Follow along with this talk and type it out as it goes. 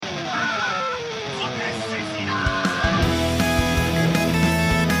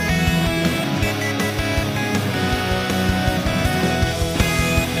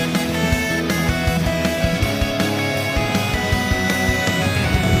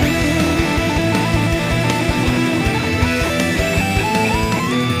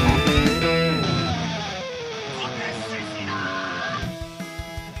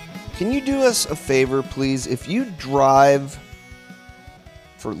us a favor, please. If you drive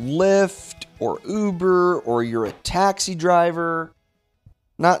for Lyft or Uber or you're a taxi driver,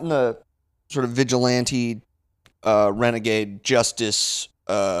 not in the sort of vigilante, renegade justice,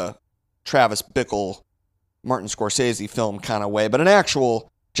 Travis Bickle, Martin Scorsese film kind of way, but an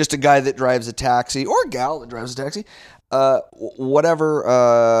actual, just a guy that drives a taxi or a gal that drives a taxi,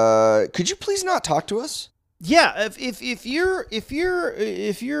 whatever. Could you please not talk to us? Yeah, if you're Could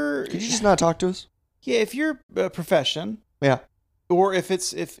you just not talk to us? Yeah, if you're a profession, Yeah. or if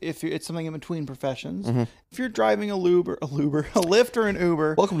it's something in between professions, if you're driving a Lyft or an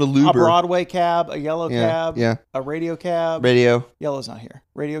Uber, Welcome to Luber. a Broadway cab, a yellow cab, yeah. a radio cab, Radio yellow's not here,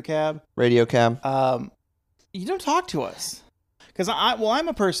 radio cab, cab. you don't talk to us. Because I'm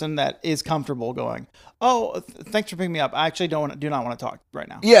a person that is comfortable going, oh, thanks for picking me up. I actually do not want to talk right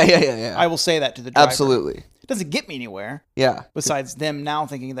now. Yeah. I will say that to the driver. Absolutely. It doesn't get me anywhere. Yeah. Besides them now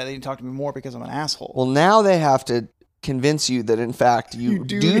thinking that they need to talk to me more because I'm an asshole. Well, now they have to convince you that in fact you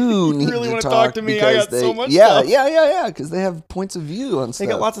do need really to want to talk talk to me. I because got so much yeah, stuff. Yeah, because they have points of view on stuff.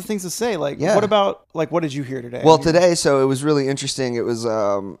 They got lots of things to say. Like, Yeah. what about, like, what did you hear today? Well, today, so it was really interesting. It was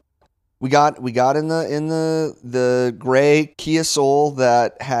we got in the gray Kia Soul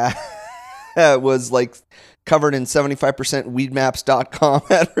that had was like covered in 75% weedmaps.com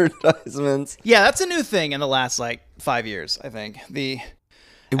advertisements. Yeah, that's a new thing in the last, like, 5 years, I think.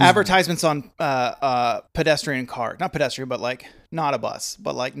 Advertisements on pedestrian cars. Not pedestrian, but, like, not a bus,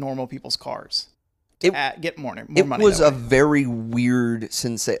 but, like, normal people's cars. Get more money. It was a very weird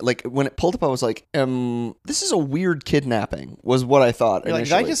sensation. Like, when it pulled up, I was like, this is a weird kidnapping, was what I thought You're like,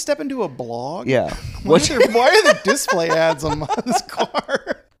 initially. did I just step into a blog? Yeah. Why are there display ads on this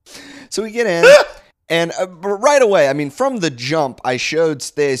car? So we get in, and right away, I mean, from the jump, I showed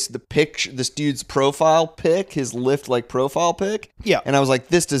Stace the picture, this dude's profile pic, his Lyft profile pic. Yeah. And I was like,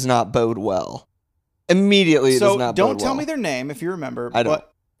 this does not bode well. Immediately, it does not bode well. So don't tell me their name if you remember. I don't.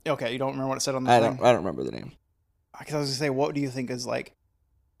 Okay, you don't remember what it said on the thing? I don't remember the name. Because I was going to say, what do you think is like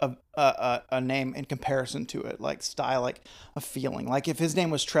a name in comparison to it? Like style, like a feeling. Like if his name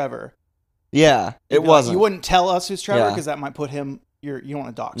was Trevor. Yeah, it wasn't. You wouldn't tell us who's Trevor Yeah. because that might put him, you don't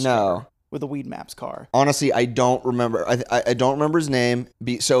want to dox No. Trevor with a Weed Maps car. Honestly, I don't remember. I don't remember his name.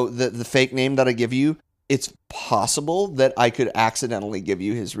 So the fake name that I give you, it's possible that I could accidentally give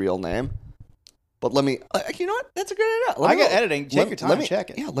you his real name. But let me, you know what? That's a good idea. I got editing. Take your time and check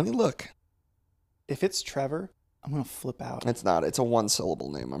it. Yeah, let me look. If it's Trevor, I'm going to flip out. It's not. It's a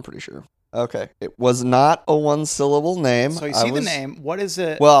one-syllable name, I'm pretty sure. Okay. It was not a one-syllable name. So you see the name. What is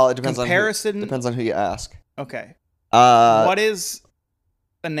it? Well, it depends depends on who you ask. Okay. What What is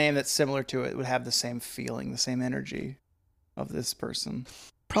a name that's similar to it, would have the same feeling, the same energy of this person?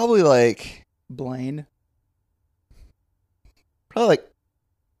 Probably like Blaine.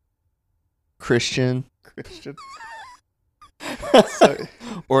 Christian. So,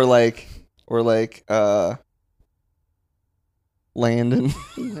 or like Landon.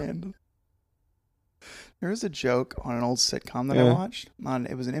 There was a joke on an old sitcom that I watched.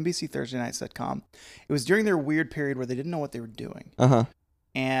 It was an NBC Thursday night sitcom. It was during their weird period where they didn't know what they were doing. Uh-huh.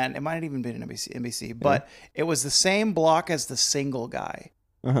 And it might have even been an NBC, but it was the same block as The Single Guy,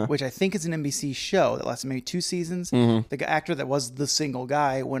 which I think is an NBC show that lasted maybe 2 seasons. Mm-hmm. The actor that was the single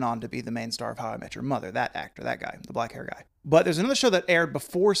guy went on to be the main star of How I Met Your Mother. That actor, that guy, the black hair guy. But there's another show that aired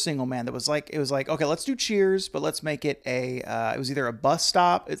before Single Man that was like, okay, let's do Cheers, but let's make it it was either a bus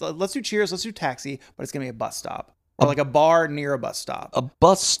stop. Let's do Cheers, let's do Taxi, but it's going to be a bus stop. Or like a bar near a bus stop. A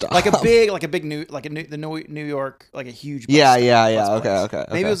bus stop. Like the New York, like a huge bus Yeah, stop, yeah. bus place. Okay.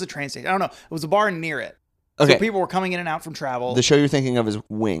 Maybe it was a train station. I don't know. It was a bar near it. Okay. So people were coming in and out from travel. The show you're thinking of is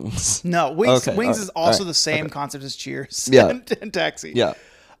Wings. No, Wings. Okay, Wings is also the same concept as Cheers and Taxi. Yeah.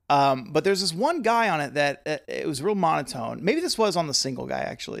 But there's this one guy on it that it was real monotone. Maybe this was on The Single Guy,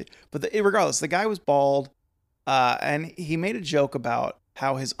 actually. But regardless, the guy was bald, and he made a joke about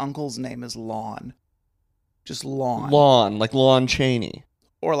how his uncle's name is Lon. Just Lon. Lon, like Lon Chaney.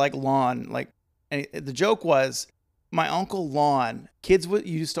 Or like Lon. And the joke was, my uncle Lon, kids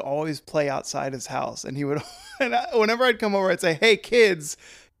used to always play outside his house. And he would, whenever I'd come over, I'd say, hey, kids,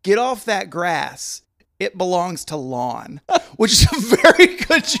 get off that grass. It belongs to Lon, which is a very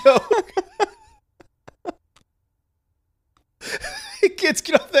good joke. Hey, kids,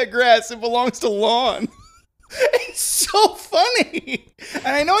 get off that grass. It belongs to Lon. It's so funny. And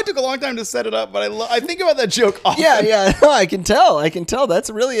I know it took a long time to set it up, but I think about that joke often. Yeah. No, I can tell. That's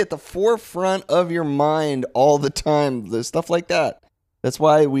really at the forefront of your mind all the time. The stuff like that. That's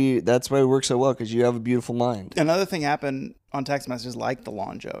why we work so well, because you have a beautiful mind. Another thing happened on text messages like the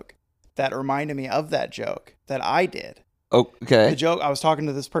Lon joke that reminded me of that joke that I did. The Okay. joke, I was talking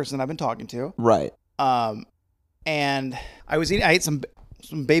to this person that I've been talking to, Right. and I ate some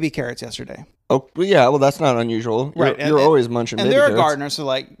baby carrots yesterday. Oh, well, yeah. Well, that's not unusual. Right, You're always munching And baby they're a carrots. gardener, so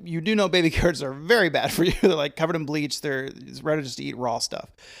like you do know baby carrots are very bad for you. They're like covered in bleach. It's better just to eat raw stuff.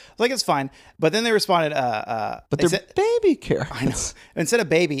 Like it's fine. But then they responded, But they they're said- baby carrots. I know. Instead of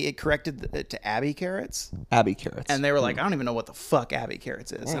baby, it corrected it to Abby carrots. Abby carrots. And they were like, I don't even know what the fuck Abby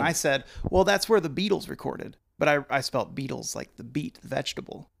carrots is. And I said, well, that's where the Beatles recorded. But I spelled Beatles like the beet, the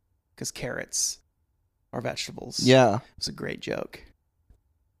vegetable, because carrots are vegetables. Yeah. It was a great joke.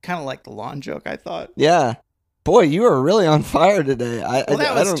 Kind of like the lawn joke, I thought. Yeah. Boy, you are really on fire today. Well,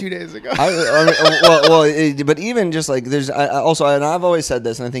 that was 2 days ago. I mean, but even just like there's also, and I've always said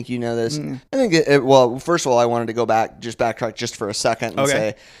this, and I think you know this. I think well, first of all, I wanted to backtrack just for a second and say,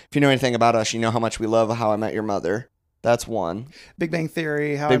 if you know anything about us, you know how much we love How I Met Your Mother. That's one. Big Bang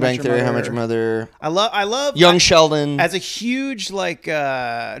Theory. How Big I Met Bang Your Theory. Mother. How I Met Your Mother. I love Young Sheldon. As a huge like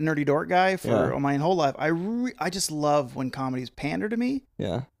nerdy dork guy for Yeah. my whole life, I just love when comedies pander to me.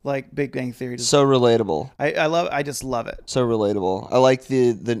 Yeah. Like Big Bang Theory. So relatable. I just love it. So relatable. I like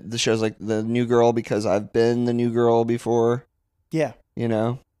the shows like The New Girl because I've been the new girl before. Yeah. You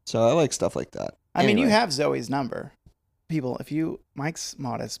know. So I like stuff like that. I mean, you Anyway. have Zoe's number. People, Mike's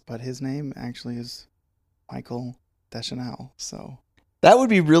modest, but his name actually is Michael Deschanel. So That would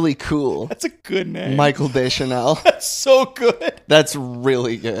be really cool. that's a good name. Michael Deschanel. That's so good. That's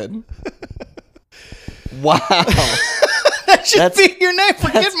really good. Wow. That should That's- be your name.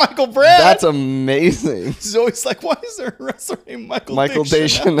 Forget that's- Michael Brad. That's amazing. Zoe's like, why is there a wrestler named Michael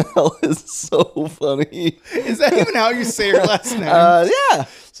Deschanel is so funny. Is that even how you say her last name? Yeah.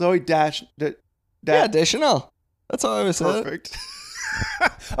 Zoe Dash. Yeah, Deschanel. That's how I always said it. Perfect.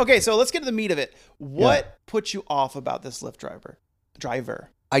 Okay, so let's get to the meat of it. What put you off about this Lyft driver?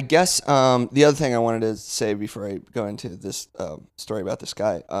 I guess the other thing I wanted to say before I go into this story about this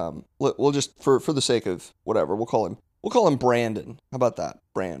guy, we'll just for the sake of whatever, we'll call him Brandon. How about that,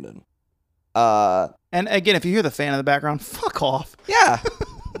 Brandon? And again, if you hear the fan in the background, fuck off. Yeah.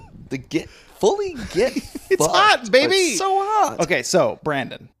 Get It's fucked. hot, baby. It's so hot. Okay, so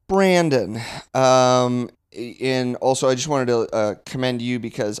Brandon. And also I just wanted to commend you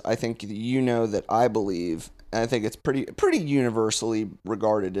because I think you know that I believe, and I think it's pretty universally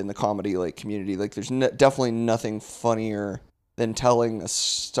regarded in the comedy like community. Like there's definitely nothing funnier than telling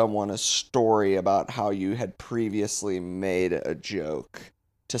someone a story about how you had previously made a joke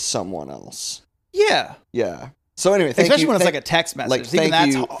to someone else. Yeah. Yeah. So anyway, thank Especially you. when it's like a text message. like, even thank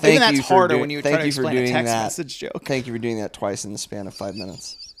that's you for harder doing- when you thank try to you for explain a doing text that. message joke. Thank you for doing that twice in the span of 5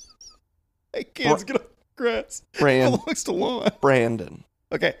 minutes. Hey, kids, get off the grass. Brand- Belongs to lawn. Brandon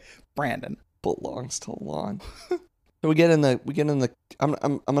Okay, Brandon. belongs to lawn. So we get in the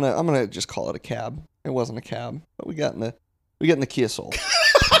I'm gonna just call it a cab. It wasn't a cab, but we get in the Kia Soul.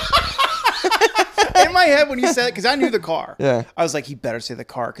 In my head, when you said it, because I knew the car, Yeah. I was like, he better say the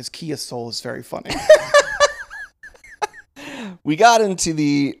car because Kia Soul is very funny. We got into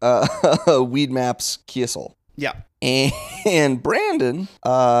the Weed Maps Kia Soul. Yeah. And Brandon,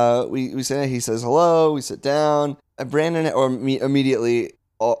 we say, he says hello, we sit down. Brandon immediately,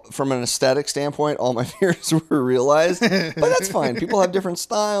 from an aesthetic standpoint, all my fears were realized. But that's fine. People have different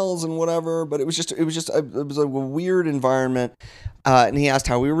styles and whatever. But it was a weird environment. And he asked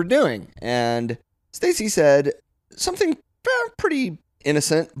how we were doing, and Stacy said something pretty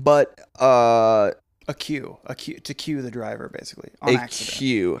innocent, but A cue to cue the driver, basically, on a accident.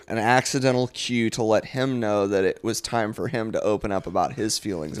 cue, an accidental cue to let him know that it was time for him to open up about his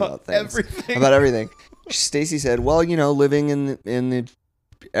feelings about things, everything. about everything. Stacy said, "Well, living in the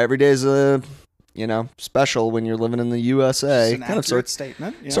every day's special when you're living in the USA." It's an Kind of accurate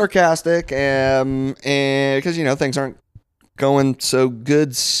statement. Yeah. sarcastic, and because things aren't going so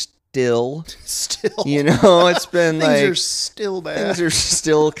good still. Still, It's been things like are still bad. things are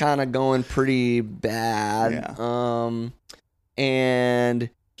still kind of going pretty bad. Yeah. And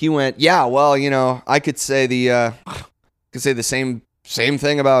he went, yeah, well, I could say the same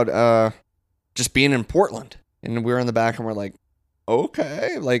thing about just being in Portland. And we were in the back and we're like,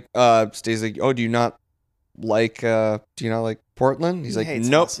 okay. Like Stacy's like, oh, do you not like Portland? He's He like, hates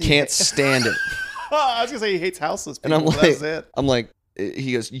nope, us. He can't hates- stand it. I was gonna say he hates houseless And people. I'm but that's it. I'm like,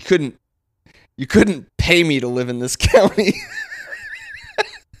 he goes, you couldn't pay me to live in this county.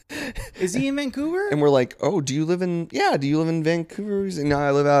 Is he in Vancouver? And we're like, oh, do you live in Vancouver? He's like, no,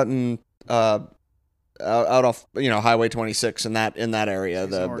 I live out in out off Highway 26 in that area.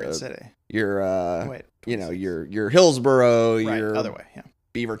 He's in Oregon City. Your Wait, your Hillsboro, right, your other way. Yeah.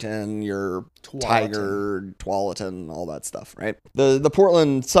 Beaverton, your Tualatin. Tiger, Tualatin, all that stuff, right? The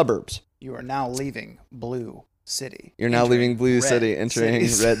Portland suburbs. You are now leaving blue city. You're now leaving Blue red City, entering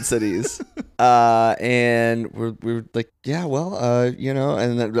cities. red cities. And we're like, yeah, well, you know,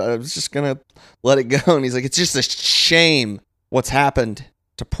 and then I was just going to let it go. And he's like, it's just a shame what's happened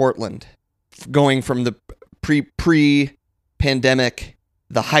to Portland. Going from the pre-pandemic,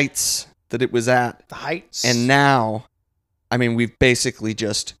 the heights that it was at. The heights. And now, I mean, we've basically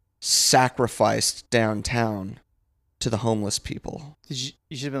just sacrificed downtown to the homeless people. You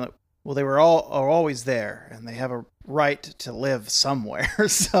should have been like, well, they are always there, and they have a right to live somewhere.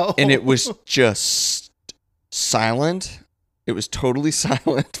 So, And it was just silent. It was totally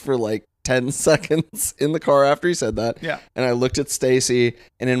silent for like 10 seconds in the car after he said that. Yeah. And I looked at Stacy,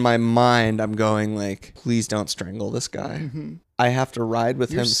 and in my mind, I'm going like, please don't strangle this guy. Mm-hmm. I have to ride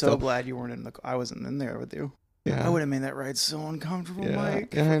with You're him. so still. glad you weren't in the. I wasn't in there with you. Yeah. I would have made that ride so uncomfortable,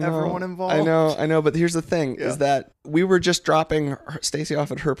 Mike. Yeah, I for know. everyone involved. I know. But here's the thing: Yeah. is that we were just dropping Stacy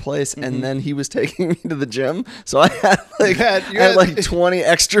off at her place, and then he was taking me to the gym. So I had like You had like 20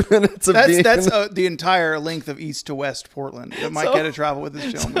 extra minutes of being. That's the entire length of east to west Portland that Mike had to travel with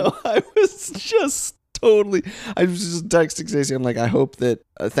this gentleman. So I was just totally. I was just texting Stacey. I'm like, I hope that.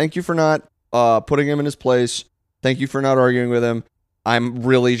 Thank you for not putting him in his place. Thank you for not arguing with him. I'm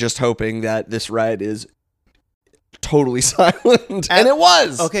really just hoping that this ride is totally silent, and it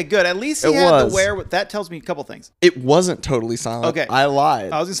was. Okay, good. At least he It had was. the wherewithal. That tells me a couple things. It wasn't totally silent. Okay. I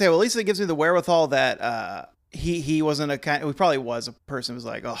lied. I was gonna say, well, at least it gives me the wherewithal that he wasn't a kind. He probably was a person who was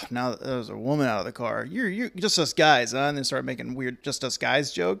like, oh, now there's a woman out of the car. You're just us guys, huh? And then start making weird just us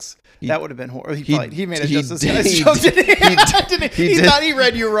guys jokes. That would have been horrible. He made a just us guys joke. Didn't he? He thought he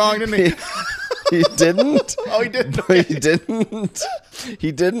read you wrong, didn't he? He didn't. Oh, he didn't. Okay. He didn't.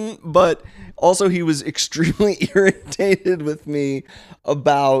 He didn't. But also, he was extremely irritated with me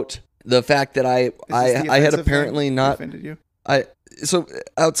about the fact that I had apparently not offended you. So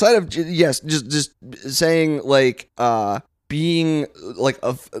outside of just saying like being like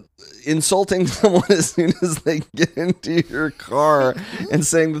insulting someone as soon as they get into your car and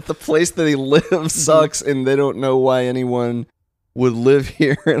saying that the place that they live sucks and they don't know why anyone would live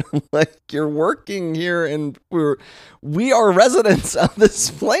here, and I'm like, you're working here and we are residents of this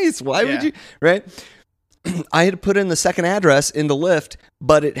place. Why would you, right? I had put in the second address in the Lyft,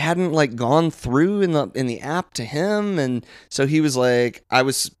 but it hadn't like gone through in the app to him, and so he was like, I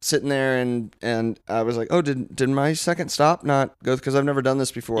was sitting there and I was like, oh, did my second stop not go, because I've never done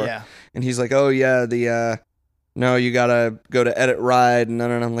this before? Yeah. And he's like, oh yeah, no, you gotta go to edit ride, and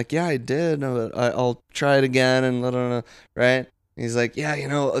I'm like, yeah, I did. No, I'll try it again, and right? And he's like, yeah,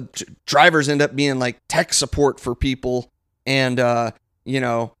 drivers end up being like tech support for people, and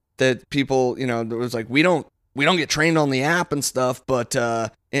that people, it was like, we don't get trained on the app and stuff, but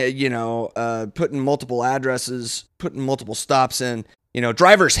putting multiple addresses, putting multiple stops in,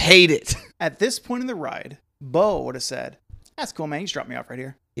 drivers hate it. At this point in the ride, Bo would have said, that's cool, man. You just dropped me off right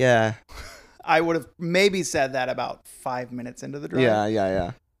here. Yeah. I would have maybe said that about 5 minutes into the drive.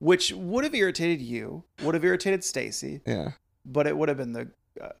 Yeah. Which would have irritated you, would have irritated Stacy. Yeah. But it would have been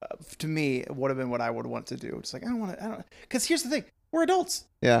to me, it would have been what I would want to do. It's like, because here's the thing. We're adults.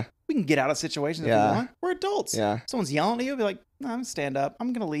 Yeah. We can get out of situations if we want. We're adults. Yeah. Someone's yelling at you, be like, no, I'm gonna stand up.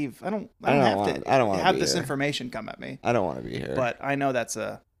 I'm gonna leave. I don't want have this information come at me. I don't want to be here. But I know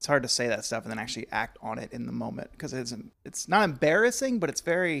it's hard to say that stuff and then actually act on it in the moment, because it's not embarrassing, but it's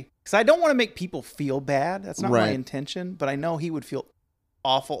very, because I don't want to make people feel bad. That's not my intention, but I know he would feel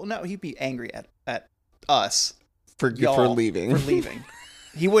awful. No, he'd be angry at us for leaving. For leaving.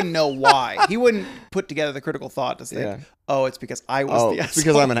 He wouldn't know why. He wouldn't put together the critical thought to think, oh, it's because I was the asshole. It's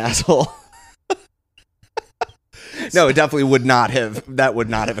because I'm an asshole. No, it definitely would not have. That would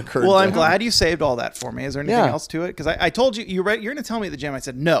not have occurred. Well, I'm glad you saved all that for me. Is there anything else to it? Because I told you, you're going to tell me at the gym. I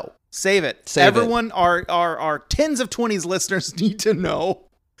said, no, save it. Everyone, our tens of 20s listeners need to know.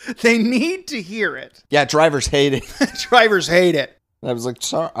 They need to hear it. Yeah, drivers hate it. Drivers hate it. I was like,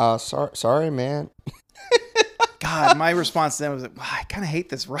 sorry, man. God, my response to them was like, wow, I kind of hate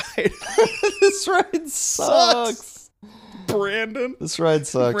this ride. This ride sucks. Brandon. This ride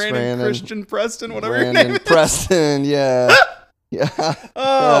sucks, Brandon. Christian Preston, whatever Brandon your name is. Preston, yeah. Yeah.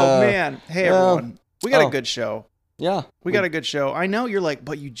 Oh, man. Hey, everyone. We got a good show. Yeah. We got a good show. I know you're like,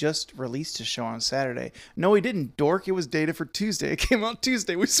 but you just released a show on Saturday. No, we didn't, dork. It was dated for Tuesday. It came out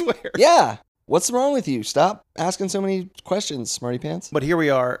Tuesday, we swear. Yeah. What's wrong with you? Stop asking so many questions, smarty pants. But here we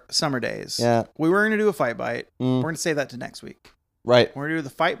are, summer days. Yeah. We were going to do a fight bite. We're going to save that to next week. Right. We're going to do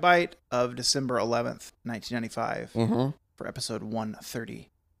the fight bite of December 11th, 1995 for episode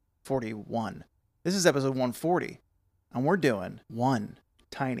 41. This is episode 140. And we're doing one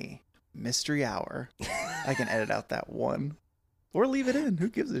tiny mystery hour. I can edit out that one or leave it in. Who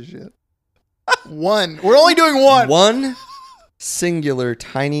gives a shit? One. We're only doing one. One singular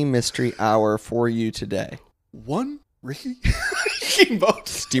tiny mystery hour for you today. One Ricky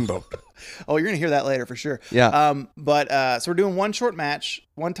Steamboat. Oh, you're gonna hear that later for sure. Yeah. So we're doing one short match,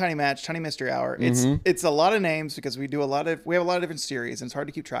 one tiny match, tiny mystery hour. It's a lot of names because we have a lot of different series and it's hard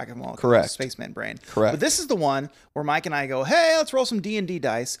to keep track of them all. Correct. Spaceman brain. Correct. But this is the one where Mike and I go, hey, let's roll some D&D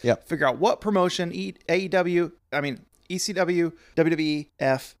dice. Yep. Figure out what promotion ECW,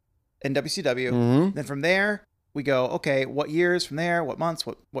 WWF, and WCW. Then from there we go, okay, what years from there, what months,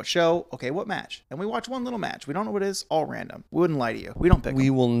 what show, okay, what match. And we watch one little match. We don't know what it is, all random. We wouldn't lie to you. We don't pick We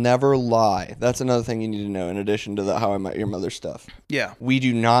them. will never lie. That's another thing you need to know in addition to the How I Met Your Mother stuff. Yeah. We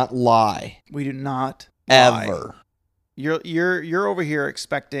do not lie. We do not lie. Ever. You're over here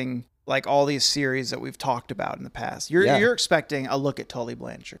expecting like all these series that we've talked about in the past. You're expecting a look at Tully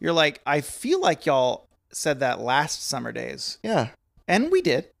Blanchard. You're like, I feel like y'all said that last Summer Days. Yeah. And we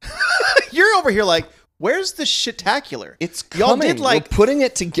did. You're over here like, where's the shitacular? It's coming. We're putting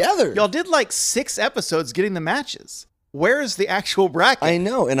it together. Y'all did like 6 episodes getting the matches. Where is the actual bracket? I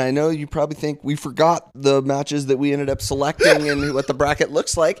know, and I know you probably think we forgot the matches that we ended up selecting and what the bracket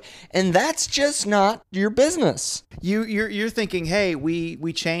looks like, and that's just not your business. You're thinking, hey,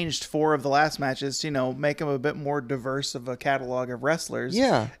 we changed 4 of the last matches to make them a bit more diverse of a catalog of wrestlers.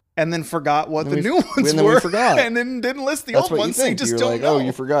 Yeah. And then forgot what the new ones and then were. We forgot. And then didn't list the That's old what ones. You think. So you just You're don't like, know. oh,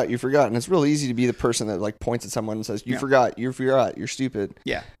 you forgot. And it's real easy to be the person that like points at someone and says, you forgot, you're stupid.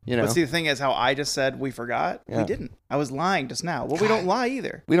 Yeah. You know? But see, the thing is how I just said we forgot. Yeah. We didn't. I was lying just now. Well, we don't lie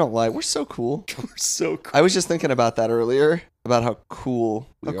either. We don't lie. We're so cool. We're so cool. I was just thinking about that earlier, about how cool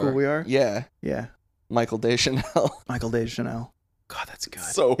we are. How cool we are? Yeah. Yeah. Michael Deschanel. Michael Deschanel. God, that's good.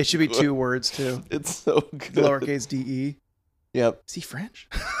 So it should be 2 words, too. It's so good. Lowercase D-E. Yep. Is he French?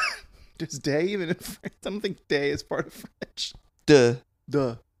 Is Day even in French? I don't think Day is part of French. Duh.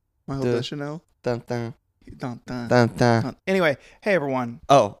 Michael Deschanel. Dun dun. Dun dun. Dun dun. Anyway, hey everyone.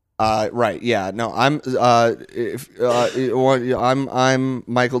 Oh, right. Yeah. No, I'm I'm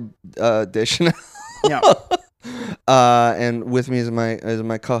Michael Deschanel. Yeah. And with me as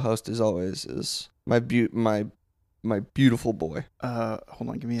my co-host as always is my beautiful boy. Hold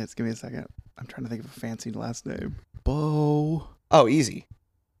on, give me a second. I'm trying to think of a fancy last name. Bo. Oh, easy.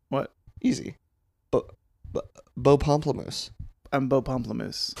 What? Easy. Bo Pomplamoose. I'm Bo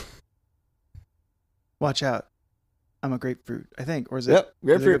Pomplamoose. Watch out. I'm a grapefruit, I think. Or is it? Yep,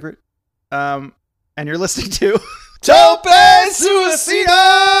 grapefruit. And you're listening to Tope Suicida!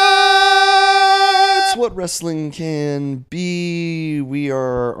 It's what wrestling can be. We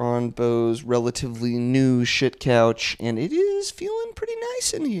are on Bo's relatively new shit couch, and it is feeling pretty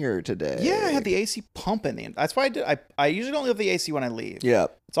nice in here today. Yeah, I had the AC pumping. That's why I did. I usually don't leave the AC when I leave. Yeah.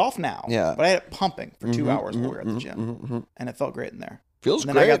 It's off now. Yeah. But I had it pumping for 2 hours while we were at the gym. And it felt great in there. Feels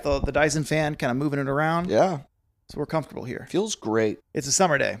great. Then I got the Dyson fan kind of moving it around. Yeah. So we're comfortable here. Feels great. It's a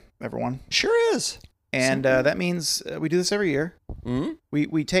summer day, everyone. Sure is. And that means we do this every year. Mm-hmm.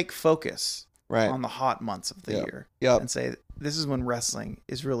 We take focus right on the hot months of the year. Yep. And say, this is when wrestling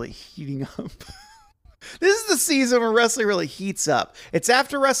is really heating up. This is the season where wrestling really heats up. It's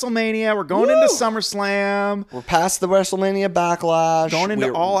after WrestleMania. We're going into SummerSlam. We're past the WrestleMania backlash. Going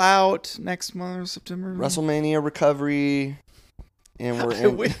into All Out next month, September. WrestleMania recovery. And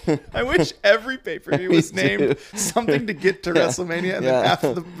we're I wish every pay-per-view was named something to get to WrestleMania and then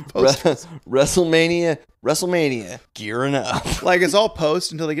after the post. WrestleMania, gearing up. Like it's all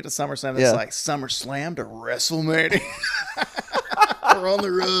post until they get to SummerSlam. It's like SummerSlam to WrestleMania. We're on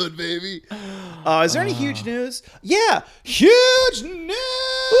the road, baby. Is there any huge news? Yeah, huge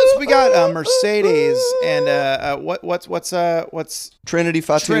news. We got Mercedes and what's Trinity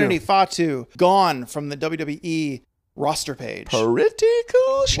Fatu gone from the WWE roster page. Pretty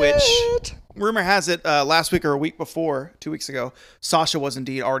cool shit. Which rumor has it last week or a week before, 2 weeks ago, Sasha was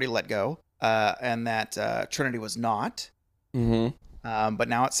indeed already let go, and that Trinity was not. Mm-hmm. But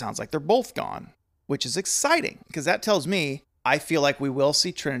now it sounds like they're both gone, which is exciting because that tells me I feel like we will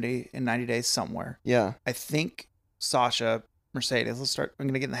see Trinity in 90 days somewhere. Yeah. I think Sasha, Mercedes, I'm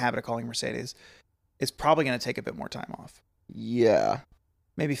going to get in the habit of calling Mercedes, is probably going to take a bit more time off. Yeah.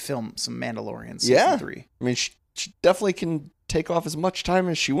 Maybe film some Mandalorian season 3. I mean, she definitely can take off as much time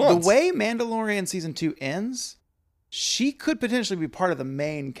as she wants. The way Mandalorian season 2 ends, she could potentially be part of the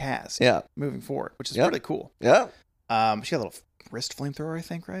main cast moving forward, which is really cool. Yeah. She had a little wrist flamethrower, I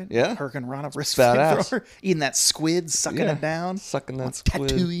think, right? Yeah. Hurricane Rana wrist flamethrower. Eating that squid, sucking it down. Sucking that squid.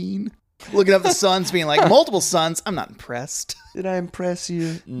 Tatooine. Looking up the suns, being like, multiple suns. I'm not impressed. Did I impress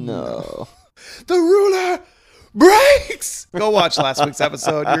you? No. The ruler breaks. Go watch last week's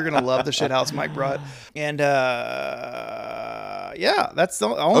episode. You're going to love the shithouse Mike brought. And Yeah, that's the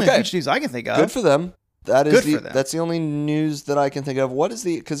only Okay. huge news I can think of. Good for them. That is Good for them. That's the only news that I can think of. What is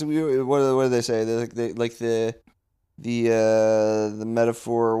the? Because what do they say? The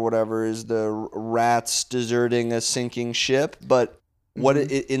metaphor or whatever is the rats deserting a sinking ship, but what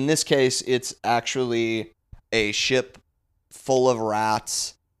in this case it's actually a ship full of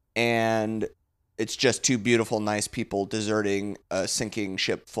rats, and it's just two beautiful, nice people deserting a sinking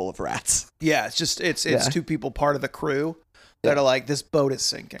ship full of rats. Yeah, it's two people part of the crew that are like, this boat is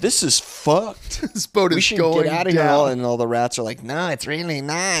sinking. This is fucked. This boat is We should going get out of here. down. And all the rats are like, no, it's really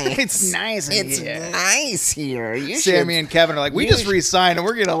nice. It's nice in It's here. nice here. You Sammy and Kevin are like, we just re-signed and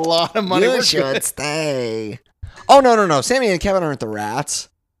we're getting a lot of money. You We're should good. stay. Oh no! Sammy and Kevin aren't the rats.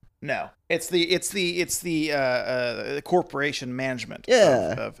 No, it's the corporation management.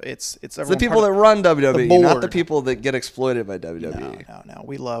 Yeah. It's It's the people that run WWE, not the people that get exploited by WWE. No.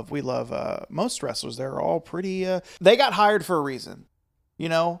 We love most wrestlers. They're all pretty. They got hired for a reason. You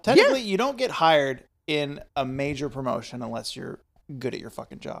know, technically, you don't get hired in a major promotion unless you're good at your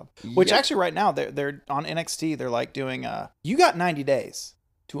fucking job. Which actually, right now, they're on NXT. They're like doing you got 90 days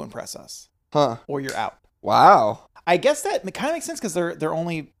to impress us, Huh? or you're out. Wow. I guess that kind of makes sense because they're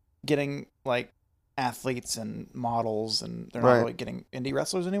only getting like athletes and models, and they're not really getting indie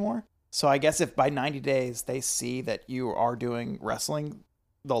wrestlers anymore. So I guess if by 90 days they see that you are doing wrestling,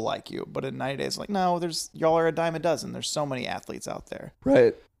 they'll like you. But in 90 days, like, no, y'all are a dime a dozen. There's so many athletes out there.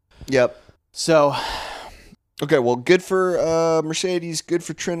 Right. Yep. So, Okay, well, good for Mercedes, good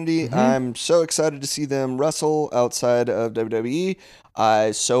for Trinity. I'm so excited to see them wrestle outside of WWE. I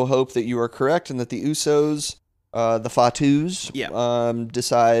so hope that you are correct and that the Usos, the Fatus,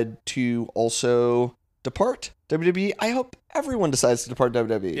 decide to also depart WWE. I hope everyone decides to depart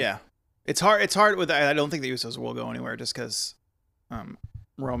WWE. yeah. It's hard with I don't think the Usos will go anywhere just because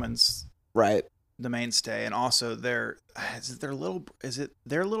Roman's Right. the mainstay, and also is it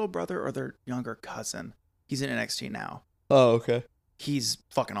their little brother or their younger cousin? He's in NXT now. Oh, okay. He's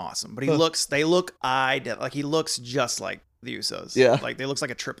fucking awesome, but he looks just like the Usos. Yeah. Like they looks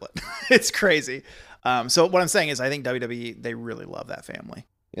like a triplet. It's crazy. So what I'm saying is I think WWE, they really love that family.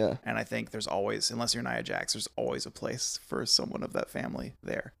 Yeah. And I think there's always, unless you're Nia Jax, there's always a place for someone of that family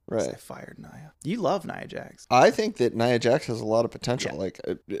there. Right. They fired Nia. You love Nia Jax. I think that Nia Jax has a lot of potential. Yeah. Like,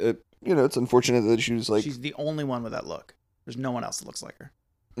 it's unfortunate that she was like, She's the only one with that look. There's no one else that looks like her.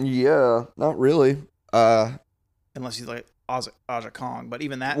 yeah, not really. Unless she's like Aja Kong, but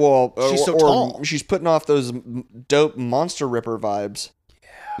even that, Well, she's so or tall. she's putting off those dope Monster Ripper vibes.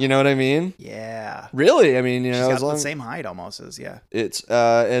 You know what I mean? Yeah. Really? I mean, you know, She's as got long the same height almost as, it's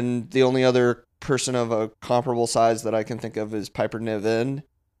and the only other person of a comparable size that I can think of is Piper Niven,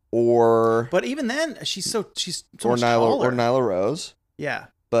 or But even then, she's so or much taller. Nyla Rose. Yeah.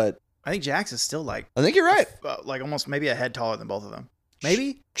 But I think Jax is still like I think you're right. like almost maybe a head taller than both of them.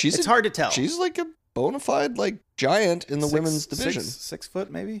 Maybe It's hard to tell. She's like a bona fide like giant in the women's division. 6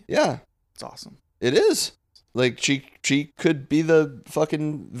 foot maybe. Yeah, It's awesome. it is. Like she could be the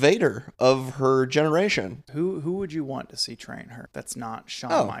fucking Vader of her generation. Who would you want to see train her? That's not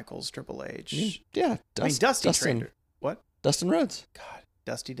Shawn Michaels, Triple H. Yeah, Dusty trained her. What? Dustin Rhodes. God,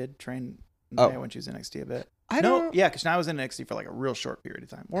 Dusty did train Nia when she was in NXT a bit. I don't know. Yeah, because Nia was in NXT for like a real short period of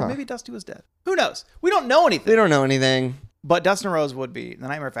time. Or maybe Dusty was dead. Who knows? We don't know anything. We don't know anything. But Dustin Rhodes would be the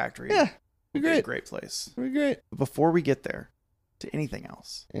Nightmare Factory. Yeah, would be a great place. It'd be great. But before we get there, to anything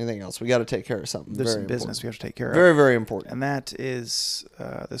else, Anything else? We got to take care of something. there's very some business important. we have to take care of. Very, very important. And that is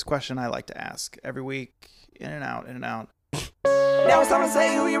this question I like to ask every week, in and out, in and out. Now it's time to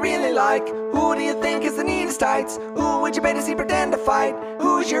say who you really like. Who do you think is the neatest tights? Who would you bet to see pretend to fight?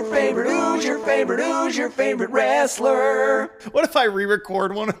 Who's your favorite? Who's your favorite? Who's your favorite wrestler? What if I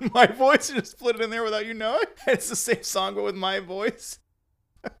re-record one of my voice and just put it in there without you knowing? It's the same song but with my voice.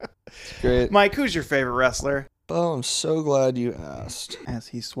 Great. Mike, who's your favorite wrestler? Oh, I'm so glad you asked. As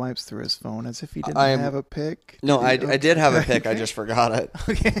he swipes through his phone as if he didn't I'm- have a pick. No, I did have a pick. I just forgot it.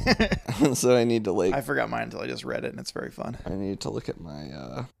 Okay. So I need to like. I forgot mine until I just read it, and it's very fun. I need to look at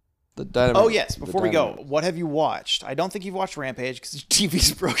my the Dynamite. Oh, yes. the Before we go, Dynamite. what have you watched? I don't think you've watched Rampage because your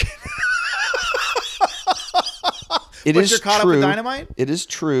TV's broken. It But is you're caught true. up with Dynamite? It is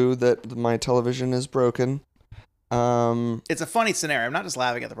true that my television is broken. It's a funny scenario. I'm not just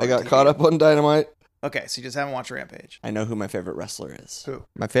laughing at the I broken got TV. caught up on Dynamite. Okay, so you just haven't watched Rampage. I know who my favorite wrestler is. Who?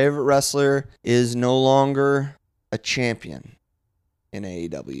 My favorite wrestler is no longer a champion in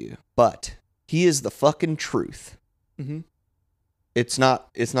AEW, but he is the fucking truth. Mm-hmm. It's not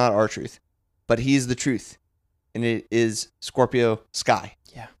our truth, but he's the truth, and it is Scorpio Sky.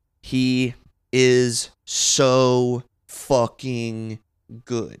 Yeah. He is so fucking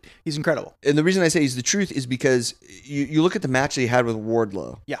good. He's incredible. And the reason I say he's the truth is because you look at the match that he had with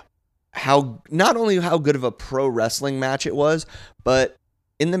Wardlow. Yeah. How not only how good of a pro wrestling match it was, but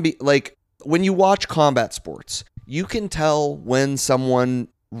like when you watch combat sports, you can tell when someone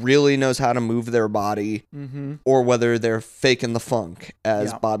really knows how to move their body or whether they're faking the funk,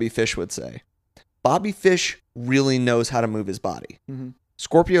 as Bobby Fish would say. Bobby Fish really knows how to move his body.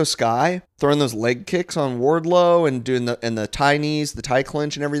 Scorpio Sky throwing those leg kicks on Wardlow and doing the tie knees, the tie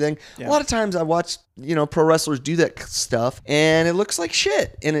clinch and everything. A lot of times I watch, pro wrestlers do that stuff and it looks like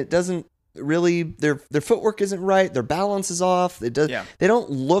shit, and it doesn't really, their footwork isn't right, their balance is off. They don't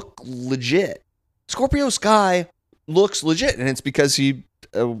look legit. Scorpio Sky looks legit, and it's because he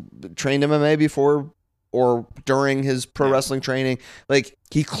trained MMA before or during his pro wrestling training. Like,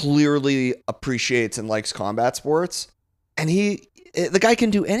 he clearly appreciates and likes combat sports, and the guy can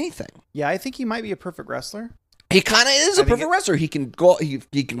do anything. Yeah, I think he might be a perfect wrestler. He kind of is a perfect wrestler. He can go. He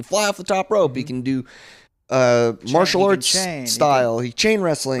can fly off the top rope. He can do martial arts style. He chain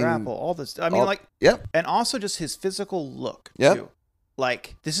wrestling, grapple, all this. I mean, and also just his physical look too.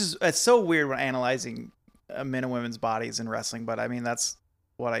 Like, it's so weird when analyzing men and women's bodies in wrestling, but I mean that's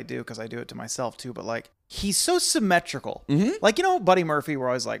what I do because I do it to myself too. But like, he's so symmetrical. Like, Buddy Murphy, we're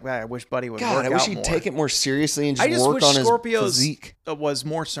always like, man, I wish Buddy would work out more. I wish he'd take it more seriously and just work on his physique. Was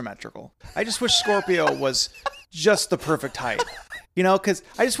more symmetrical. I just wish Scorpio was just the perfect height. Because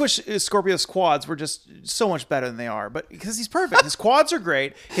I just wish Scorpio's quads were just so much better than they are. But because he's perfect. His quads are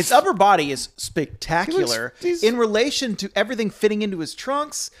great. His upper body is spectacular in relation to everything fitting into his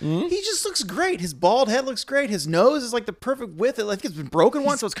trunks. He just looks great. His bald head looks great. His nose is like the perfect width. I think it's been broken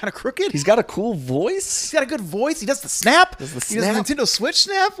once, so it's kind of crooked. He's got a cool voice. He's got a good voice. He does the snap. He does the Nintendo Switch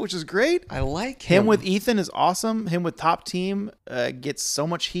snap, which is great. I like him. Him with Ethan is awesome. Him with Top Team gets so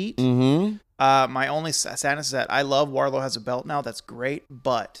much heat. My only sadness is that I love Wardlow has a belt now. That's great.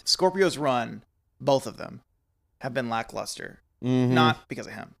 But Scorpio's run, both of them, have been lackluster. Not because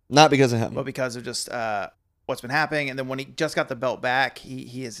of him. Not because of him. But because of just what's been happening. And then when he just got the belt back,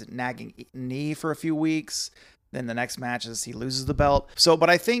 he is nagging knee for a few weeks. Then the next matches, he loses the belt.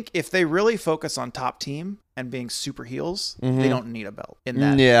 But I think if they really focus on Top Team and being super heels, they don't need a belt in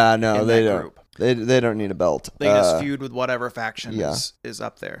that. Yeah, no, they don't. Group. They don't need a belt. They just feud with whatever faction is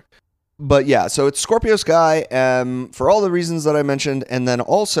up there. But yeah, so it's Scorpio Sky for all the reasons that I mentioned, and then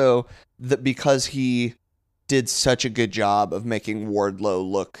also that because he did such a good job of making Wardlow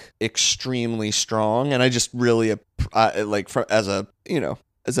look extremely strong, and I just really as an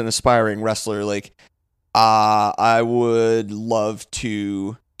aspiring wrestler, like I would love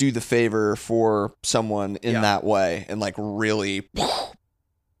to do the favor for someone in that way and like really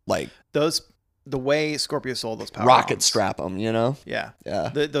like the way Scorpio sold those power rocket bombs. Strap them, Yeah.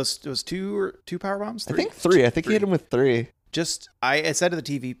 Those two power bombs? I think three. I think he hit him with three. I said to the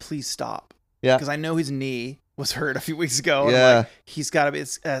TV, please stop. Yeah. Because I know his knee was hurt a few weeks ago. Yeah. Like, he's got to be,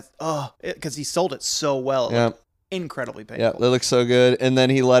 because he sold it so well. It looked incredibly painful. Yeah, it looks so good. And then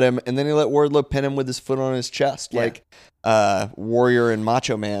he let Wardlow pin him with his foot on his chest, like Warrior and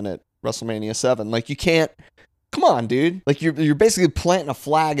Macho Man at WrestleMania 7. Like, you can't. Come on, dude. Like, you're basically planting a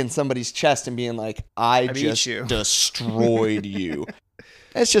flag in somebody's chest and being like, I just destroyed you.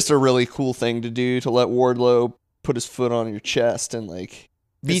 It's just a really cool thing to do, to let Wardlow put his foot on your chest and like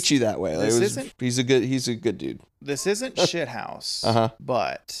beat you that way. Like, he's a good dude. This isn't Shithouse,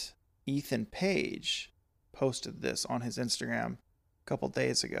 but Ethan Page posted this on his Instagram a couple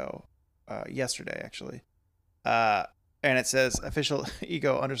days ago, yesterday actually. And it says official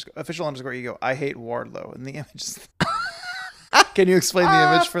underscore ego. I hate Wardlow. And the image. Can you explain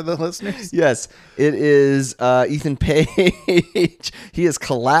the image for the listeners? Yes, it is Ethan Page. He has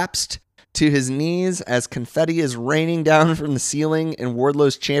collapsed to his knees as confetti is raining down from the ceiling in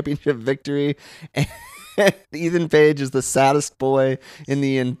Wardlow's championship victory. And Ethan Page is the saddest boy in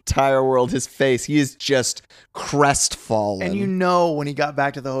the entire world. His face, he is just crestfallen. And when he got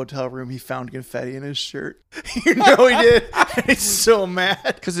back to the hotel room, he found confetti in his shirt. He did. And he's so mad.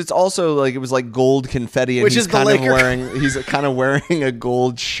 Because it's also like, it was like gold confetti. And he's kind of wearing a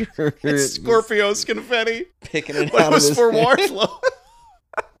gold shirt. It's Scorpio's confetti. Picking it but out it was of his for hand. Wardlow.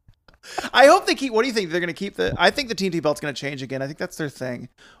 I hope they keep. What do you think? They're going to keep I think the TNT belt's going to change again. I think that's their thing.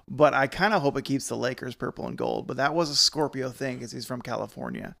 But I kind of hope it keeps the Lakers purple and gold. But that was a Scorpio thing because he's from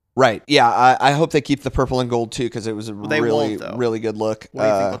California. Right. Yeah. I hope they keep the purple and gold too because it was a really good look. What do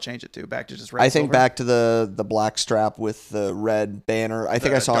you think they'll change it to? Back to just red? I think back to the black strap with the red banner. I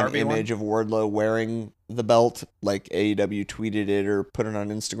think I saw an image of Wardlow wearing the belt, like AEW tweeted it or put it on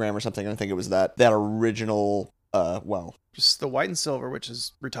Instagram or something. I think it was that original. Just the white and silver, which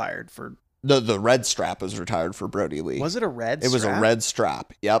is retired for The red strap was retired for Brody Lee. Was it a red? It was a red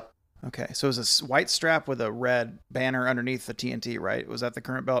strap. Yep. Okay, so it was a white strap with a red banner underneath the TNT, right? Was that the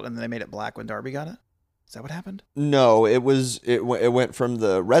current belt, and then they made it black when Darby got it? Is that what happened? No, it went from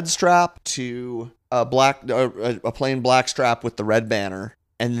the red strap to a plain black strap with the red banner,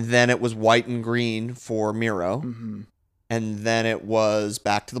 and then it was white and green for Miro, Mm-hmm. and then it was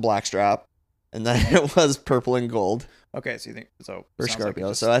back to the black strap, and then it was purple and gold Okay, so you think so? for sounds like Scorpio.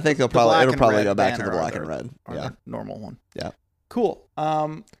 just so I think it'll black and probably red go back to the banner black are and red. or Yeah. the normal one. Yeah. Cool.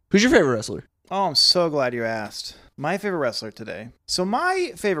 Who's your favorite wrestler? Oh, I'm so glad you asked. My favorite wrestler today. So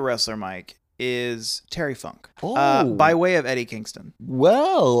my favorite wrestler, Mike, is Terry Funk. Oh. By way of Eddie Kingston.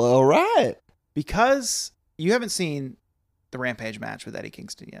 Well, all right. Because you haven't seen the Rampage match with Eddie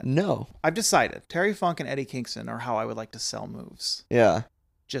Kingston yet. No. I've decided Terry Funk and Eddie Kingston are how I would like to sell moves. Yeah.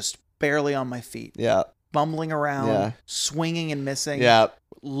 Just barely on my feet. Yeah. Bumbling around, Yeah. swinging and missing. Yeah.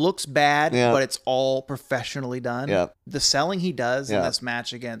 Looks bad, Yeah. but it's all professionally done. Yeah. The selling he does in Yeah. this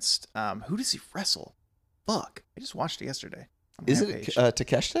match against, who does he wrestle? Fuck. I just watched it yesterday. on Is Rampage. it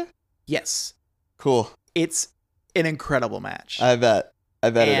Takeshita? Yes. Cool. It's an incredible match. I bet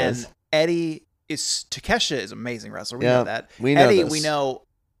it and is. Eddie is, Takeshita is an amazing wrestler. We Yeah, know that. we know Eddie, this. we know,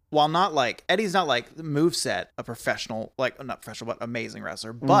 while not like, Eddie's not like the moveset, a professional, like, not professional, but amazing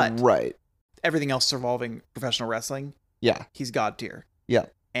wrestler. But Right. everything else surviving professional wrestling, Yeah. he's God tier. Yeah.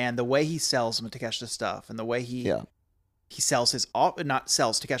 And the way he sells some of Takeshita's stuff and the way he Yeah. sells his, not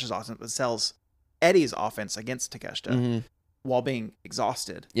sells Takeshi's offense, but sells Eddie's offense against Takeshita Mhm. while being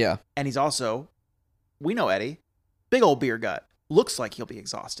exhausted. Yeah. And he's also, we know Eddie, big old beer gut, looks like he'll be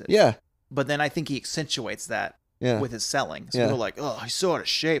exhausted. Yeah. But then I think he accentuates that Yeah. with his selling. So Yeah. people are like, oh, he's so out of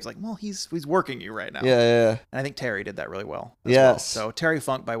shape. It's like, well, he's working you right now. Yeah. And I think Terry did that really well. as well. Yes. So Terry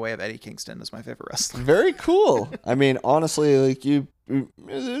Funk by way of Eddie Kingston is my favorite wrestler. Very cool. I mean, honestly, like you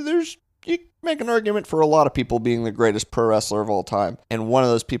make an argument for a lot of people being the greatest pro wrestler of all time, and one of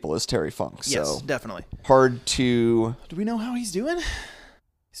those people is Terry Funk. Yes, So definitely. hard to. Do we know how he's doing? He's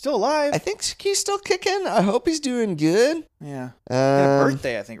still alive. I think he's still kicking. I hope he's doing good. Yeah. He had a Um,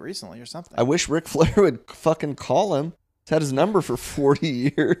 birthday, I think, recently or something. I wish Ric Flair would fucking call him. He's had his number for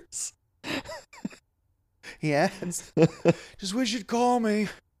 40 years. He adds, just wish you'd call me.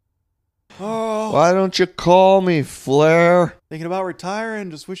 Oh, Why don't you call me, Flair? thinking about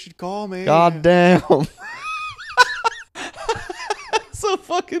retiring, just wish you'd call me. God damn. So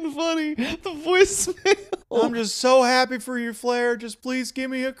fucking funny. The voicemail. I'm just so happy for you, Flair. Just please give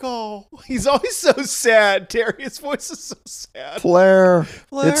me a call. He's always so sad, Terry. His voice is so sad. Flair,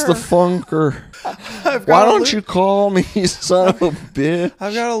 Flair. it's the Funker. I've got Why a don't you call me, you son of a bitch?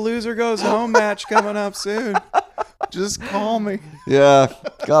 I've got a loser goes home match coming up soon. Just call me. Yeah.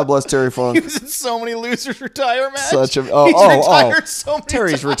 God bless Terry He Funk. was in so many losers retire matches. Such a He's oh. retired so many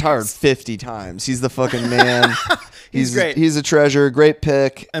Terry's times. retired 50 times. He's the fucking man. He's great. He's a treasure. Great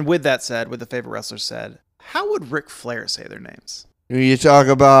pick. And with that said, with the favorite wrestler said, how would Ric Flair say their names? You talk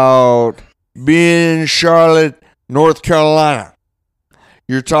about being in Charlotte, North Carolina.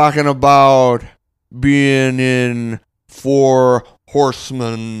 You're talking about being in Four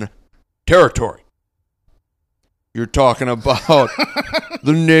Horsemen territory. You're talking about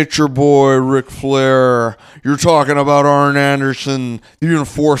the Nature Boy, Ric Flair. You're talking about Arn Anderson, the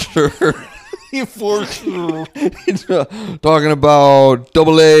Enforcer. Enforcer. Talking about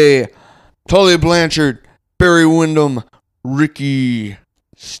Double A, Tully Blanchard, Barry Windham, Ricky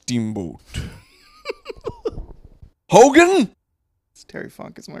Steamboat. Hogan, Terry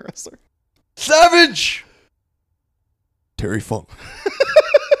Funk is my wrestler. Savage, Terry Funk.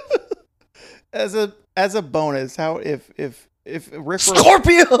 As a bonus, how if Rick were,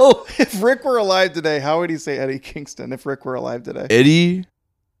 Scorpio. if Rick were alive today, how would he say Eddie Kingston if Rick were alive today? Eddie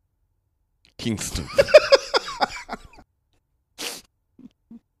Kingston.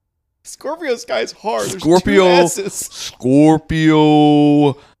 Scorpio Sky's hard. There's Scorpio. two S's.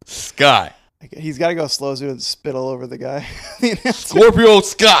 Scorpio Sky. He's got to go slow so he doesn't spit all over the guy. The announcer. Scorpio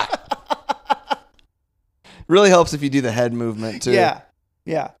Sky. Really helps if you do the head movement too. Yeah.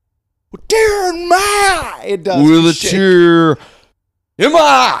 Darren Ma! It does. With a Shake. cheer.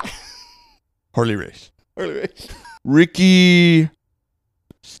 Emma. Harley Race. Anyway. Ricky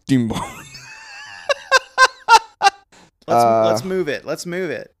Steamboat. Let's move it. Let's move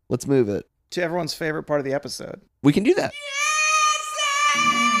it Let's move it. to everyone's favorite part of the episode. We can do that.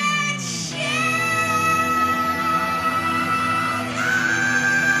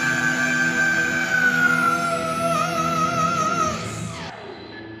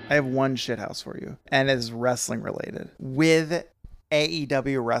 I have one shithouse for you, and it is wrestling related. With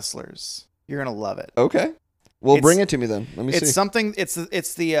AEW wrestlers. You're going to love it. Okay. Well, bring it to me then. Let me It's see. something. It's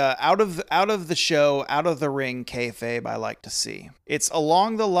the out of the show, out of the ring kayfabe I like to see. It's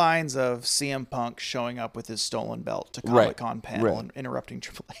along the lines of CM Punk showing up with his stolen belt to Right. Comic-Con panel Right. and interrupting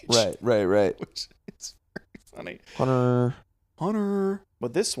Triple H. Right. Which is very funny. Hunter.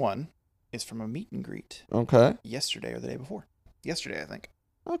 But this one is from a meet and greet Okay. yesterday or the day before. Yesterday, I think.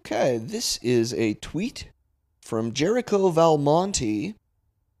 Okay. This is a tweet from Jericho Valmonte.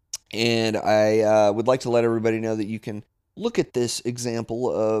 And I would like to let everybody know that you can look at this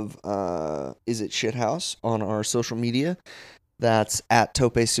example of Is It Shithouse on our social media. That's at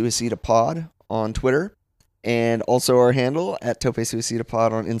Tope Suicida Pod on Twitter. And also our handle at Tope Suicida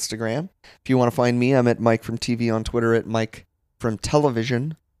Pod on Instagram. If you want to find me, I'm at Mike from TV on Twitter, at Mike from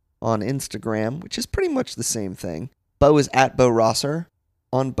Television on Instagram, which is pretty much the same thing. Bo is at Bo Rosser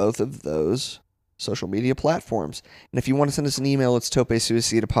on both of those social media platforms. And if you want to send us an email, it's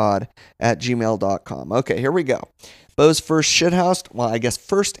topesuicidapod@gmail.com. Okay, here we go. Bo's first shithouse, well, I guess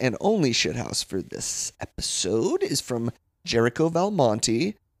first and only shithouse for this episode is from Jericho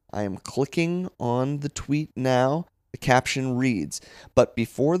Valmonte. I am clicking on the tweet now. The caption reads, "But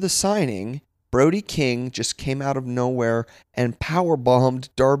before the signing, Brody King just came out of nowhere and powerbombed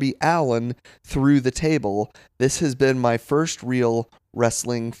Darby Allin through the table. This has been my first real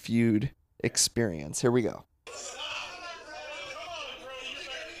wrestling feud experience." Here we go.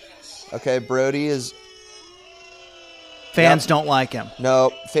 Okay, Brody is... Fans don't like him.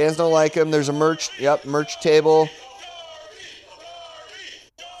 No, fans don't like him. There's a merch table.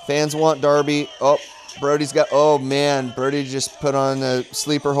 Fans want Darby. Oh, Brody's got... Oh, man. Brody just put on a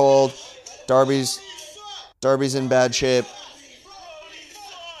sleeper hold. Darby's in bad shape.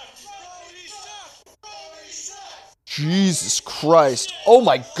 Jesus Christ. Oh,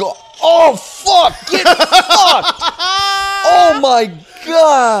 my God. Oh, fuck. Get fucked. Oh, my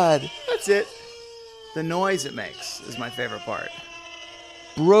God. That's it. The noise it makes is my favorite part.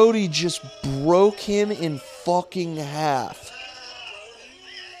 Brody just broke him in fucking half.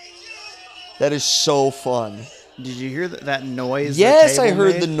 That is so fun. Did you hear that noise? Yes, the I table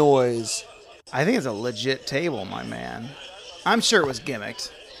heard made? the noise. I think it's a legit table, my man. I'm sure it was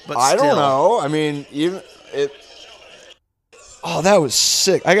gimmicked, but I still. don't know. I mean, even it. Oh, that was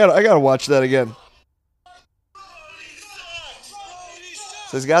sick. I gotta watch that again.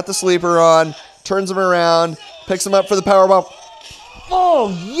 So he's got the sleeper on, turns him around, picks him up for the powerbomb. Oh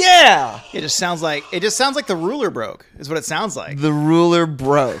yeah! It just sounds like the ruler broke. Is what it sounds like The ruler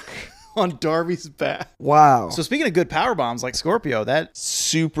broke. on Darby's back. Wow. So speaking of good power bombs like Scorpio, that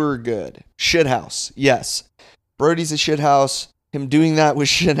Super good. Shithouse. Yes. Brody's a shithouse. Him doing that was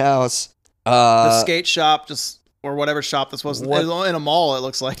shithouse. the skate shop or whatever shop that's supposed to what- in a mall. It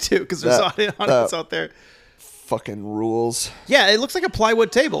looks like too because there's audience out there. Fucking rules. Yeah, it looks like a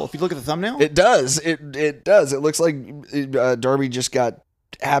plywood table if you look at the thumbnail. It does. It does. It looks like Darby just got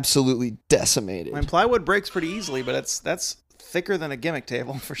absolutely decimated. I mean, plywood breaks pretty easily, but that's thicker than a gimmick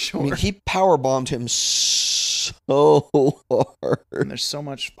table for sure. I mean, he powerbombed him so hard. And there's so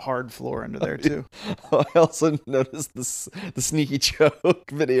much hard floor under there too. I also noticed the sneaky choke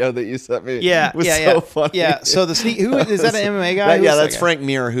video that you sent me. Yeah, was yeah, so funny. Yeah. So the who is that? An MMA guy? Yeah, Who's that's that guy? Frank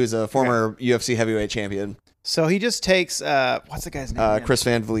Mir, who's a former UFC heavyweight champion. So he just takes what's the guy's name? again? Chris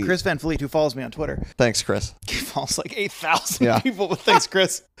Van Vliet. Chris Van Vliet, who follows me on Twitter. Thanks, Chris. He follows like 8,000 Yeah. people. But thanks,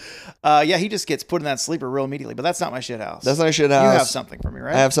 Chris. Yeah, he just gets put in that sleeper real immediately. But that's not my shit house. That's not a shit house. You have something for me,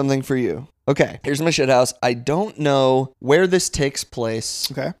 right? I have something for you. Okay, here's my shit house. I don't know where this takes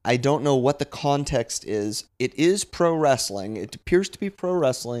place. Okay. I don't know what the context is. It is pro wrestling. It appears to be pro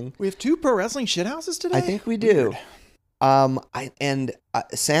wrestling. We have two pro wrestling shit houses today. I think we do. Weird.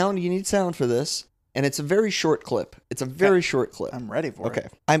 Sound. You need sound for this, and it's a very short clip. It's a very short clip. I'm ready for it. Okay.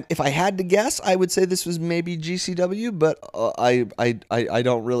 If I had to guess, I would say this was maybe GCW, but I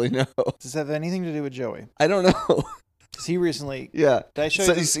don't really know. Does this have anything to do with Joey? I don't know. Because he recently. Yeah. Did I show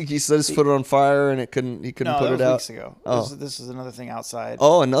So you? he set his foot on fire and he couldn't No, put that it was out. weeks ago. Oh. This is another thing outside.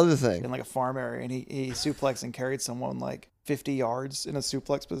 Oh, another thing. In like a farm area, and he suplexed and carried someone like 50 yards in a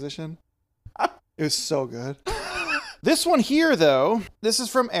suplex position. It was so good. This one here, though, this is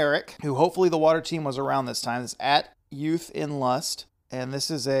from Eric, who hopefully the water team was around this time. It's at Youth in Lust, and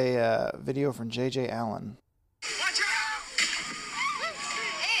this is a video from JJ Allen. Watch out!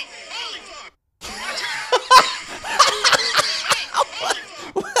 Hey, holy fuck! Watch out!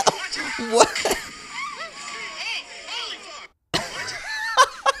 Watch out! What? Hey, holy fuck! Watch out!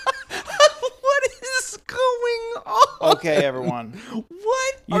 What is going on? Okay, everyone.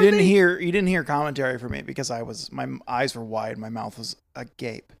 What? You didn't hear commentary from me because my eyes were wide, my mouth was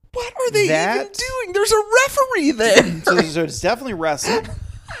agape. What are they even That- doing? There's a referee there. So it's definitely wrestling.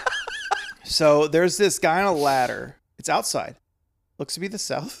 So there's this guy on a ladder. It's outside. Looks to be the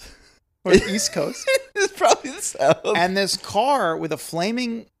south or the east coast. It's probably the South. And this car with a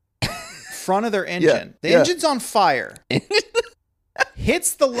flaming front of their engine. The yeah. engine's on fire.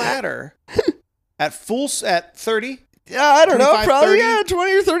 Hits the ladder at 30. Yeah, I don't know. 25, Probably 30.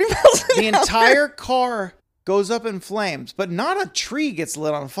 20 or 30 miles an The hour. entire car goes up in flames, but not a tree gets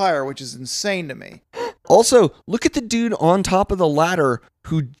lit on fire, which is insane to me. Also, look at the dude on top of the ladder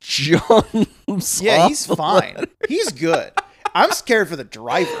who jumps. Yeah, off he's the fine. ladder. He's good. I'm scared for the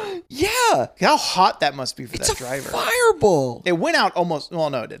driver. Yeah, How hot that must be for it's that a driver. fireball. It went out almost. Well,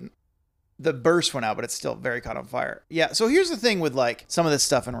 no, it didn't. The burst went out, but it's still very caught on fire. Yeah. So here's the thing with like some of this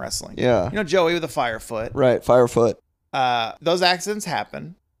stuff in wrestling. Yeah, You know, Joey with a fire foot. right. Firefoot. Those accidents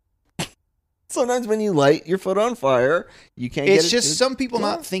happen. Sometimes when you light your foot on fire, you can't get it. It's just some people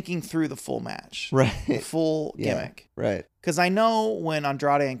yeah. not thinking through the full match, the Right. full Yeah. gimmick. Right. Because I know when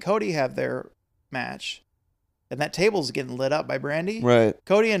Andrade and Cody have their match, and that table's getting lit up by Brandy. Right.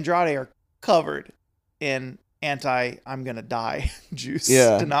 Cody and Andrade are covered in I'm gonna die juice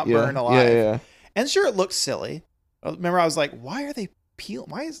Yeah. to not yeah, burn alive. Yeah. And sure, it looks silly. Remember, I was like, why are they peel?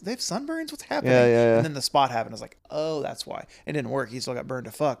 They have sunburns? What's happening? Yeah. And then the spot happened. I was like, oh, that's why. It didn't work. He still got burned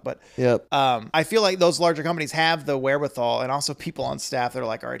to fuck. But Yep. I feel like those larger companies have the wherewithal and also people on staff that are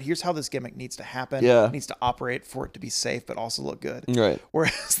like, all right, here's how this gimmick needs to happen. Yeah. It needs to operate for it to be safe, but also look good. Right.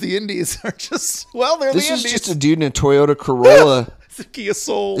 Whereas the indies are just, well, they're This the is indies. just a dude in a Toyota Corolla. It's a Kia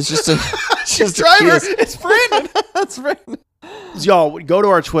Soul. It's just a it's just a driver. Kia- It's Brandon. That's right. Y'all, go to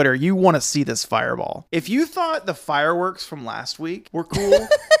our Twitter. You want to see this fireball. If you thought the fireworks from last week were cool,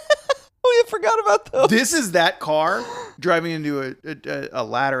 Oh, I forgot about those. this is that car driving into a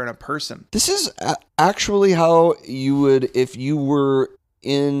ladder and a person. This is actually how you would, if you were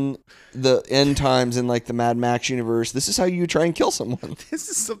in the end times in like the Mad Max universe, this is how you would try and kill someone. This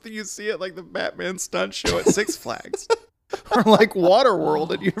is something you see at like the Batman stunt show at Six Flags. Or like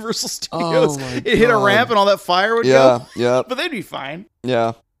Waterworld at Universal Studios. Oh my It hit a God. ramp and all that fire would Yeah, go. yeah, But they'd be fine.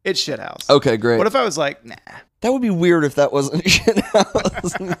 yeah. It's shithouse. Okay, great. What if I was like, nah. That would be weird if that wasn't shit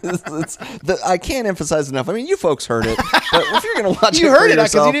house. I can't emphasize enough. I mean, you folks heard it, but if you're gonna watch You it heard for it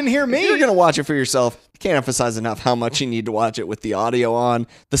because yourself, you didn't hear me. If you're gonna watch it for yourself, you can't emphasize enough how much you need to watch it with the audio on,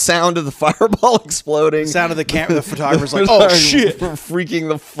 the sound of the fireball exploding, Sound of the camera, the photographer's like, photographer oh shit. freaking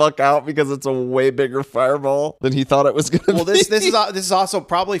the fuck out because it's a way bigger fireball than he thought it was gonna Well, be. this is also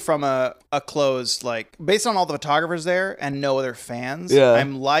probably from a closed, like, based on all the photographers there and no other fans. Yeah.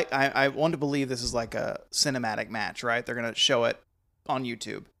 I want to believe this is like a cinematic match, right? They're gonna show it on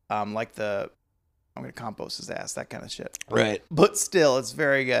YouTube, like I'm gonna compost his ass, that kind of shit. Right. But still, it's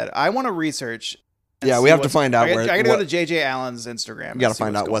very good. I want to research. and Yeah, see we have to what's- find out I where- gotta go what- to JJ Allen's Instagram. We got to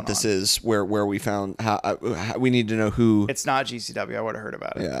find out what this is, where we found how we need to know who. It's not GCW. I would have heard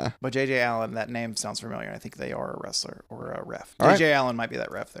about it. Yeah. But JJ Allen, that name sounds familiar. I think they are a wrestler or a ref. All right. JJ Allen might be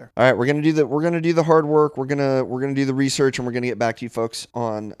that ref there. All right, we're gonna do the hard work. We're gonna do the research, and we're gonna get back to you folks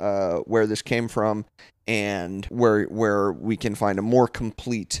on where this came from and where we can find a more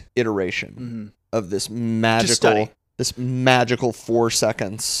complete iteration of this study. magical 4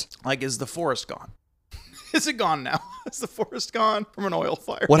 seconds. Like, is the forest gone? Is it gone now? Is the forest gone from an oil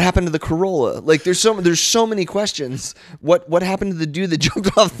fire? What happened to the Corolla? Like, there's so many questions. What happened to the dude that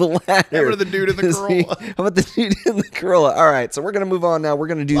jumped off the ladder? What happened to the dude in the Corolla? How about the dude in the Corolla? All right, so we're gonna move on now. We're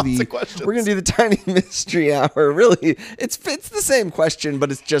gonna do Lots of questions. we're gonna do the tiny mystery hour. Really, it's the same question,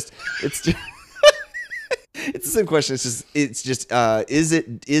 but it's just it's the same question. It's just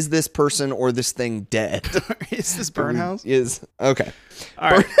is this person or this thing dead? Is this Burnhouse? Is okay.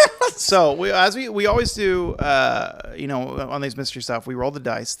 All right. So we always do, on these mystery stuff, we roll the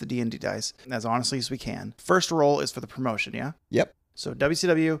dice, the D&D dice, as honestly as we can. First roll is for the promotion, yeah? Yep. So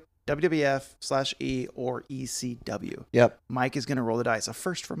WCW, WWF/E, or ECW. Yep. Mike is going to roll the dice. A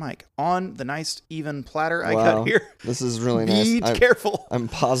first for Mike on the nice even platter I Wow. got here. This is really Be nice. careful. I'm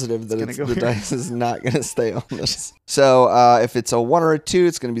positive that It's the gonna go here. dice is not going to stay on this. So if it's a 1 or a 2,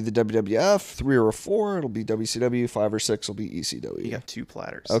 it's going to be the WWF. 3 or a 4, it'll be WCW. 5 or 6 will be ECW. You got 2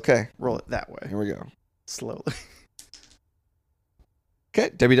 platters. Okay, Roll it that way. here we go. Slowly. Okay,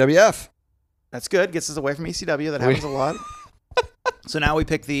 WWF. That's good. Gets us away from ECW. That happens a lot. So now we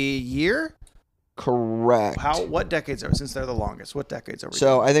pick the year. Correct. What decades are, since they're the longest, what decades are we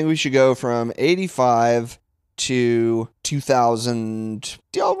So doing? I think we should go from 85 to 2000.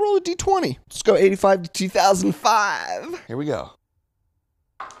 I'll roll a D20. Let's go 85 to 2005. Here we go.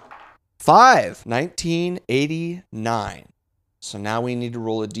 1989. So now we need to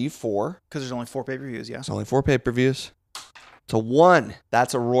roll a D4. Because there's only 4 pay-per-views, yeah? It's only 4 pay-per-views. It's a 1.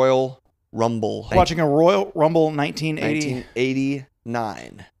 That's a Royal Rumble. Watching a Royal Rumble 1980.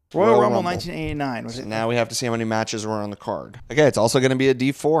 1989. Royal Rumble 1989. Was So it? now we have to see how many matches were on the card. Okay, it's also going to be a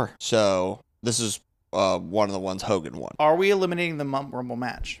D4. So this is one of the ones Hogan won. Are we eliminating the Rumble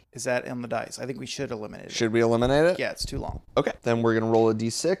match? Is that on the dice? I think we should eliminate it. Should we eliminate it? Yeah, it's too long. Okay, then we're going to roll a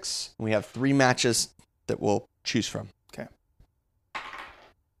D6. We have 3 matches that we'll choose from. Okay.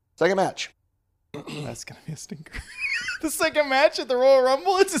 Second match. That's going to be a stinker. The second match at the Royal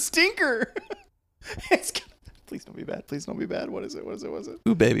Rumble, it's a stinker. It's gonna... Please don't be bad. Please don't be bad. What is it? What is it? What is it?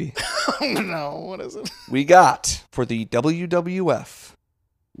 Ooh, baby. Oh, no. What is it? We got for the WWF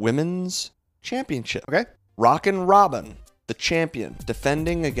Women's Championship. Okay. Rockin' Robin, the champion,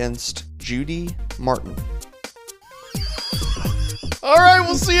 defending against Judy Martin. All right,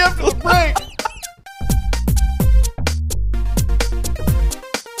 we'll see you after the break.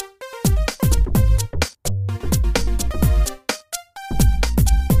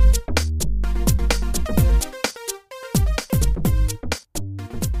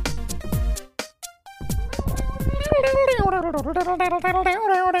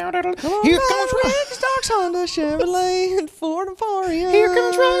 Here comes Rick Starks Honda Chevrolet and Ford and Faria. Here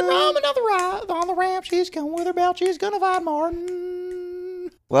comes Ryan Robin on the ramp. She's coming with her belt. She's gonna fight Martin.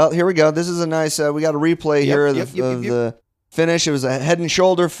 Well, here we go. This is a nice. We got a replay here of the finish. It was a head and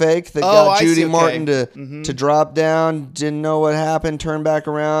shoulder fake that got Judy Martin to drop down. Didn't know what happened. Turned back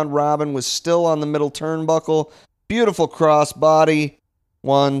around. Robin was still on the middle turnbuckle. Beautiful cross body.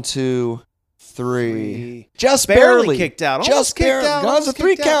 1, 2, 3. Just barely kicked out. Just Almost kicked barely. out. It was a Almost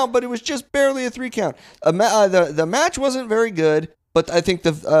 3 kicked out. count, but it was just barely a 3 count. The match wasn't very good, but I think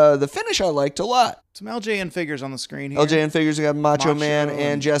the finish I liked a lot. Some LJN figures on the screen here. LJN figures, we got Macho Man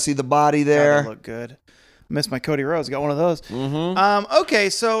and Jesse the Body there. God, they look good. Missed my Cody Rhodes. Got one of those. Mm-hmm. Okay,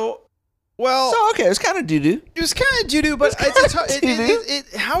 so well, it was kind of doo-doo. it was kind of doo-doo, but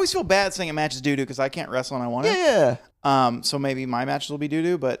I always feel bad saying a match is doo-doo because I can't wrestle and I want it. Yeah. So maybe my matches will be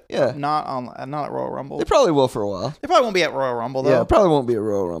doo-doo, but Yeah. not at Royal Rumble. They probably will for a while. They probably won't be at Royal Rumble though. Yeah, it probably won't be a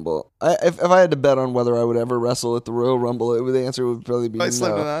Royal Rumble. If I had to bet on whether I would ever wrestle at the Royal Rumble, the answer would probably be Probably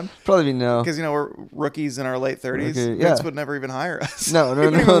slim it no. on. Probably be no. Because we're rookies in our late 30s. Okay, Vince yeah. would never even hire us. No, He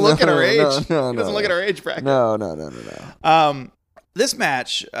wouldn't even look at our age. No, He doesn't look at our age bracket. No. This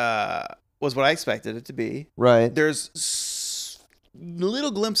match was what I expected it to be. Right. There's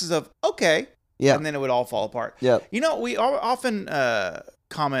little glimpses of okay, Yeah. and then it would all fall apart. Yep. You know, we often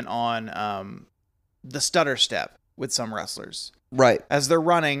comment on the stutter step with some wrestlers. Right. As they're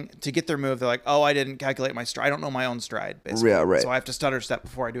running to get their move, they're like, "Oh, I didn't calculate my stride. I don't know my own stride." Basically. Yeah, right. So I have to stutter step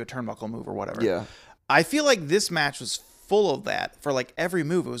before I do a turnbuckle move or whatever. Yeah. I feel like this match was full of that for like every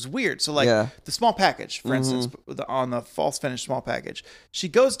move. It was weird. So like Yeah. the small package, for instance, on the false finish small package, she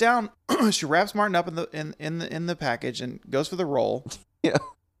goes down, she wraps Martin up in the package and goes for the roll. Yeah.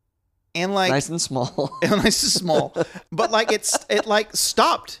 And like Nice and small. nice and small, but like it like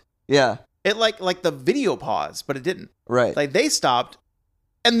stopped. Yeah. It like the video paused, but it didn't. Right. Like they stopped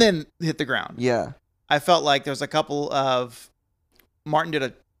and then hit the ground. Yeah. I felt like there was a couple of Martin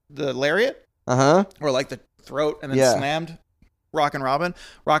did the lariat Uh-huh. or like the throat and then Yeah. slammed Rockin' Robin.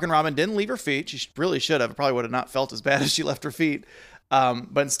 Rockin' Robin didn't leave her feet. She really should have. It probably would have not felt as bad as she left her feet. But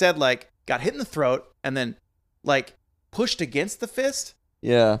instead like got hit in the throat and then like pushed against the fist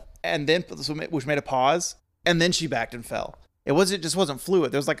Yeah. and then which made a pause and then she backed and fell. It just wasn't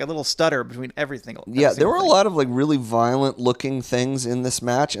fluid. There was like a little stutter between everything. Yeah, there were a lot of like really violent looking things in this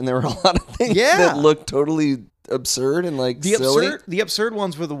match, and there were a lot of things that looked totally absurd and like silly. The absurd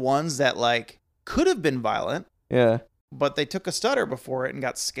ones were the ones that like could have been violent, Yeah. but they took a stutter before it and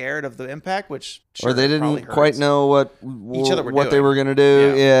got scared of the impact, which Or they probably didn't hurts. quite know what they were gonna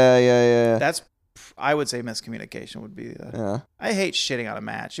do. Yeah. That's, I would say, miscommunication would be. Yeah. I hate shitting on a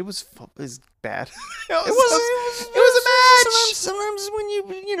match. It was bad. It was a match. Sometimes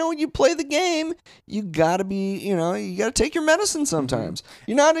when you play the game, you gotta take your medicine. Sometimes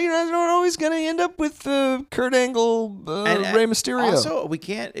you're not always gonna end up with Kurt Angle, Rey Mysterio. Also, we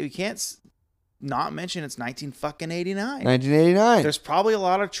can't not mention it's 1989. 1989. There's probably a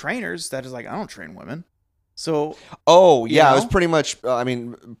lot of trainers that is like, I don't train women. So Oh yeah, know? it was pretty much.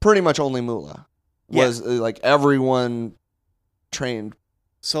 Pretty much only Moolah was like everyone trained.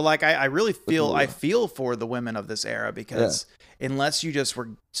 So like I really feel Moolah. I feel for the women of this era because unless you just were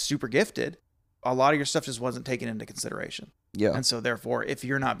super gifted, a lot of your stuff just wasn't taken into consideration. Yeah. And so therefore, if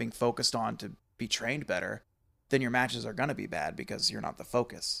you're not being focused on to be trained better, then your matches are gonna be bad because you're not the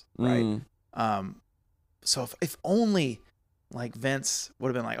focus, right? So if only like Vince would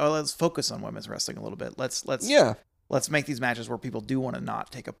have been like, oh, let's focus on women's wrestling a little bit. Let's make these matches where people do want to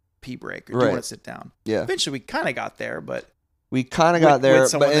not take a pee break or do want to sit down. Yeah. Eventually, we kind of got there, but We kind of got with there,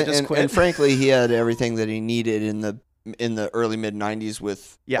 someone that just and, quit. and frankly, he had everything that he needed in the in the early mid '90s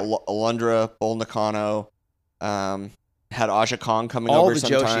with Yeah. Alundra, Bull Nakano, had Aja Kong coming All over the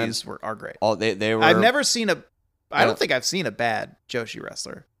sometimes. Joshis are great. All they were. I've never seen a. I Yeah. don't think I've seen a bad Joshi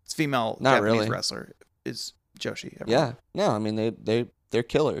wrestler. It's female Not Japanese really. wrestler is Joshi. Yeah, no, I mean they're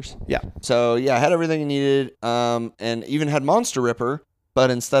killers. Yeah. So yeah, I had everything you needed, and even had Monster Ripper,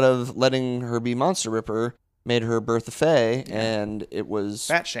 but instead of letting her be Monster Ripper, made her Bertha Faye, and it was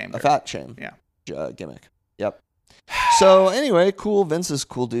Fat shame. a fat shame. Yeah. Gimmick. Yep. So anyway, cool. Vince is a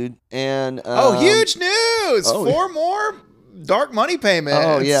cool dude, and Huge news! oh, 4 more Dark Money payments.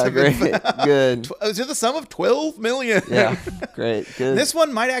 Oh yeah, have been- great, good. To the sum of $12 million. Yeah, great, good. This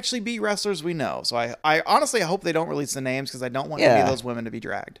one might actually be wrestlers we know. So I honestly hope they don't release the names because I don't want any Yeah. of those women to be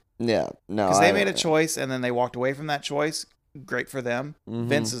dragged. Yeah, no, Because they made a choice and then they walked away from that choice. Great for them. Mhm.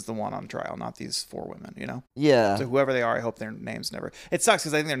 Vince is the one on trial, not these 4 women, Yeah, So whoever they are, I hope their names never. It sucks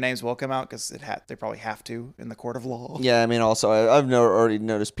because I think their names will come out because they probably have to in the court of law. yeah. I mean, also, I've already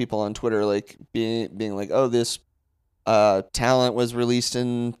noticed people on Twitter like being like, "Oh, this talent was released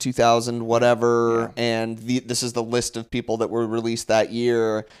in 2000, whatever," and this is the list of people that were released that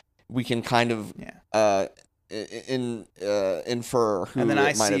year. We can kind of infer who And then it I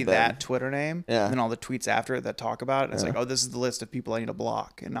might see have been. that Twitter name, Yeah. and then all the tweets after it that talk about it. It's Yeah. like, oh, this is the list of people I need to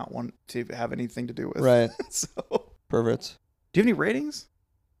block and not want to have anything to do with. Right, So, do perfect. you have any ratings?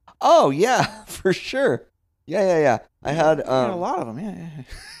 Oh yeah, for sure. Yeah. I had You got a lot of them. Yeah.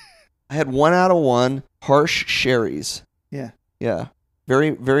 I had 1 out of 1 harsh Sherry's. Yeah. Yeah.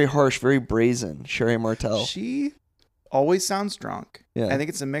 Very, very harsh, very brazen. Sherry Martel. She always sounds drunk. Yeah. I think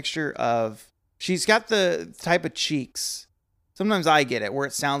it's a mixture of. She's got the type of cheeks. Sometimes I get it where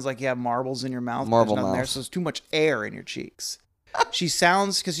it sounds like you have marbles in your mouth. but Marble there's nothing there, mouth. so there's too much air in your cheeks. She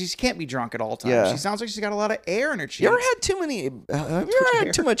sounds because she can't be drunk at all times. Yeah. She sounds like she's got a lot of air in her cheeks. You ever had too many? Have you ever air.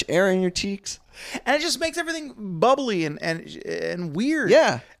 had too much air in your cheeks? And it just makes everything bubbly and weird.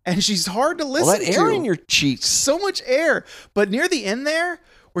 Yeah. And she's hard to listen Well, that air to. in your cheeks. So much air. But near the end there,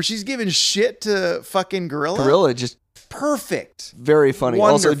 where she's giving shit to fucking Gorilla just perfect. very funny.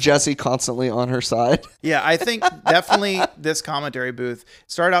 Also, Wonderful. Jesse constantly on her side. Yeah, I think definitely this commentary booth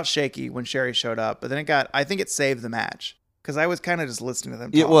started out shaky when Sherry showed up, but then I think it saved the match. Because I was kind of just listening to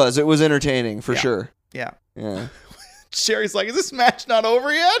them talk. It was entertaining for Yeah. sure. Yeah. Yeah. Sherry's like, is this match not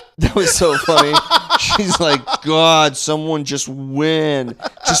over yet? That was so funny. She's like, God, someone just win.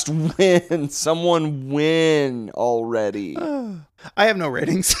 Just win. Someone win already. I have no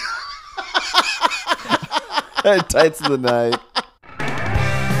ratings. Tights of the night.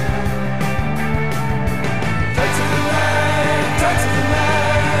 Tights of the night, tights of the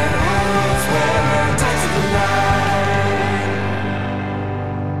night, who's wearing tights of the night?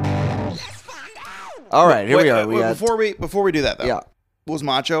 All right, here we are. Wait, We got before we do that though. Yeah. Was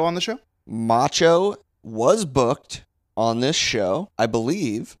Macho on the show? Macho was booked on this show, I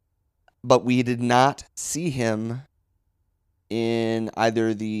believe, but we did not see him in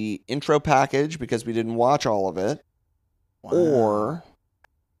either the intro package because we didn't watch all of it, or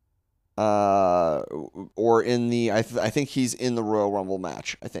in the I think he's in the Royal Rumble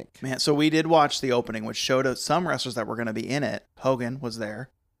match. I think. Man, so we did watch the opening, which showed us some wrestlers that were going to be in it. Hogan was there,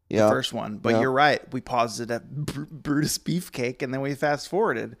 Yeah. the first one. But Yeah. you're right. We paused it at Brutus Beefcake, and then we fast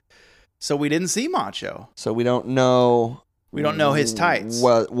forwarded. So we didn't see Macho. So we don't know. We don't know his tights.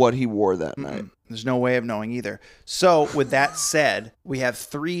 What he wore that night. There's no way of knowing either. So with that said, we have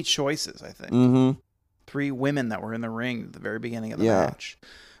 3 choices, I think. Mm-hmm. 3 women that were in the ring at the very beginning of the Yeah. match.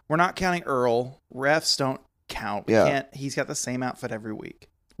 We're not counting Earl. Refs don't count. We Yeah. can't. He's got the same outfit every week.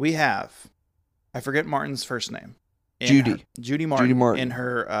 We have, I forget Martin's first name. Judy. Judy Martin. Judy Martin. In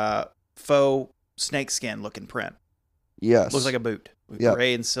her faux snakeskin looking print. Yes. Looks like a boot. Yep.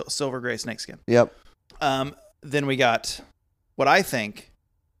 Gray and silver gray snakeskin. Yep. Then we got what I think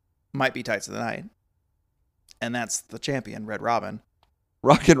might be tights of the night. And that's the champion, Red Robin.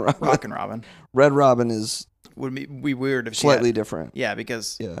 Rockin' Robin. Rockin' Robin. Red Robin is Would be weird if she slightly had, different. yeah,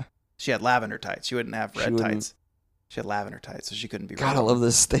 because Yeah. she had lavender tights. She wouldn't have She red wouldn't. tights. She had lavender tights, so she couldn't be. God, Red I love Robin.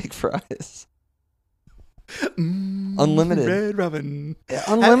 this steak fries. Mm, Unlimited. Red Robin.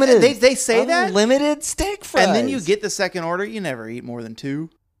 Unlimited. They say that, Unlimited steak fries. and then you get the second order. You never eat more than 2.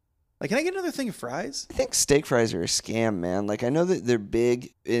 Like, can I get another thing of fries? I think steak fries are a scam, man. Like I know that they're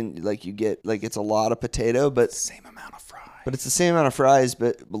big in like you get like it's a lot of potato, but Same amount of fries. it's the same amount of fries,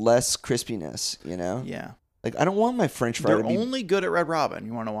 but less crispiness. You know, Yeah, like I don't want my French fry they're to be only good at Red Robin.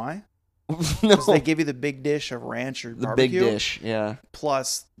 You want to know why? no Because they give you the big dish of ranch or the barbecue, big dish. Yeah,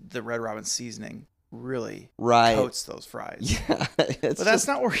 plus the Red Robin seasoning. really Right. coats those fries. Yeah. But that's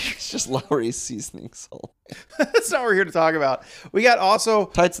not where it's just Lowry's seasoning salt. that's not what we're here to talk about. We got also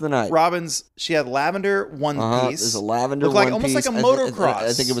Tights of the night. Robin's. She had lavender one piece. There's a lavender Looked like one almost piece. like a motocross.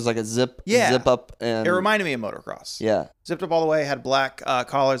 I think it was like a zip Yeah. up. And It reminded me of motocross. yeah. Zipped up all the way. Had black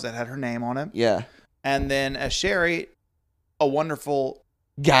collars that had her name on it. Yeah. And then as Sherry, a wonderful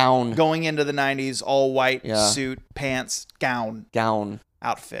Gown. going into the 90s, all white Yeah. suit, pants, gown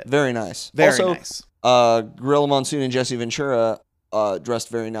outfit. Very nice. Very also, nice. Gorilla Monsoon and Jesse Ventura dressed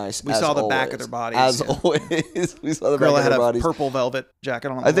very nice. We as saw the always. back of their bodies. As yeah. always, we saw the Gorilla back of had their a bodies. purple velvet jacket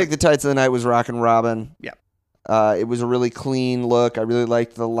on. I think the tights of the night was Rockin' Robin. Yeah. It was a really clean look. I really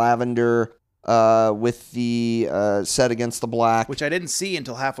liked the lavender with the set against the black. which I didn't see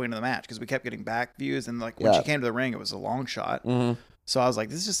until halfway into the match because we kept getting back views, and like when Yeah. she came to the ring, it was a long shot. Mhm. So I was like,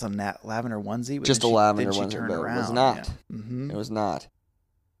 "This is just a lavender onesie." But Just then a lavender then onesie, she turned but it around. was not. Yeah. Mm-hmm. It was not.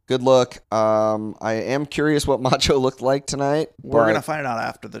 Good look. I am curious what Macho looked like tonight. We're but gonna find it out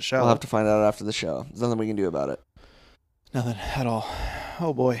after the show. We'll have to find out after the show. There's nothing we can do about it. Nothing at all.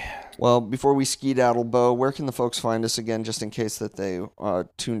 Oh boy. Well, before we skedaddle, Bo, where can the folks find us again, just in case that they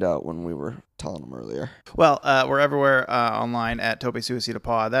tuned out when we were telling them earlier? Well, we're everywhere online at Tope Suicida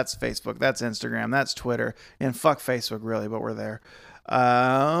Pod. That's Facebook, that's Instagram, that's Twitter, and fuck Facebook really, but we're there.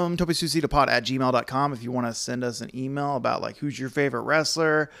 TopeSuicidapod at gmail.com if you want to send us an email about like who's your favorite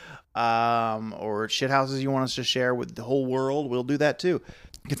wrestler or shithouses you want us to share with the whole world. We'll do that too.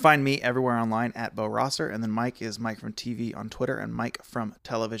 You can find me everywhere online at Bo Rosser, and then Mike is Mike from TV on Twitter and Mike from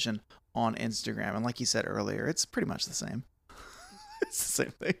Television on Instagram. And like you said earlier, it's pretty much the same. It's the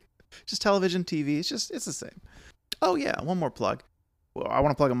same thing. Just television, TV. It's the same. Oh yeah, one more plug. Well, I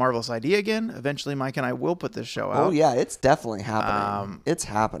want to plug a Marvelous Idea again. Eventually, Mike and I will put this show out. Oh yeah, it's definitely happening. It's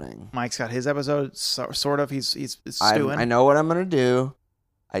happening. Mike's got his episode, sort of. He's stewing. I know what I'm gonna do.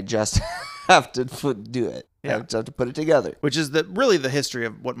 I just have to do it. Yeah. I just have to put it together. Which is really the history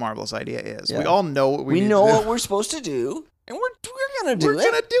of what Marvelous Idea is. Yeah. We all know what we We need know to do. what we're supposed to do, and we're gonna do We're it.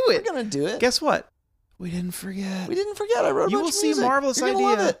 gonna do it. We're gonna do it. Guess what? We didn't forget. We didn't forget. I wrote a You bunch will of see music. Marvelous You're gonna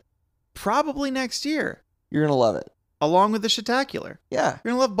love Idea it. probably next year, You're gonna love it. along with the Shitacular. Yeah.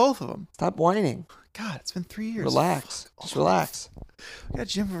 You're gonna love both of them. Stop whining. God, it's been 3 years. Relax. Fuck Just off. relax. We got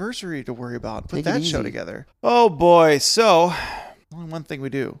Gymversary to worry about. Put Take it that show easy. together. Oh boy. So, only one thing we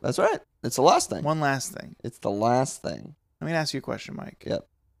do. That's right. It's the last thing. One last thing. It's the last thing. Let me ask you a question, Mike. Yep.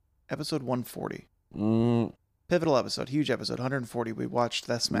 Episode 140. Mm, Pivotal episode. Huge episode. 140. We watched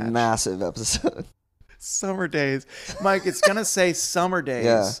this match. massive episode. Summer Days. Mike, it's going to say Summer Days.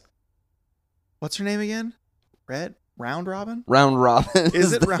 Yeah. What's her name again? Round Robin? Round Robin.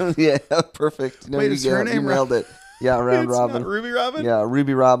 Is it the- Round- Yeah, perfect. No, Wait, you is her go. name You nailed it. Yeah, Round It's Robin. not Ruby Robin? Yeah,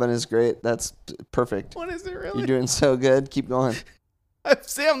 Ruby Robin is great. That's perfect. What is it really? You're doing so good. Keep going.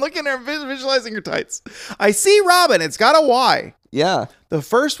 I'm looking at her, visualizing her tights. I see Robin. It's got a Y. Yeah. The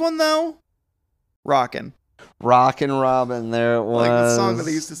first one, though, Rockin'. Rockin' Robin. There it was. Like the song that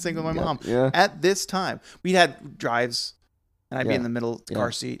I used to sing with my mom. Yeah. At this time, we had drives, and I'd be Yeah. in the middle of the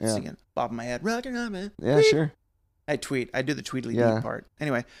car seat Yeah. singing, bobbing my head, Rockin' Robin. Yeah, Beep. sure. I do the tweedly Yeah. dee part.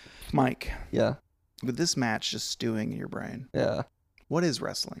 Anyway, Mike, Yeah. with this match just stewing in your brain, Yeah. what is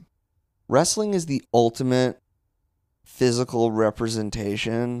wrestling? Wrestling is the ultimate physical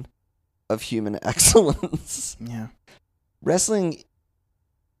representation of human excellence. Yeah. Wrestling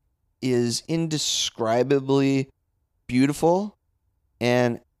is indescribably beautiful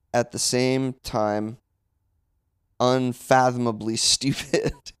and at the same time unfathomably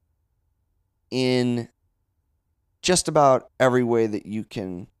stupid in just about every way that you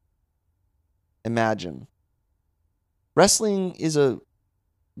can imagine. Wrestling is a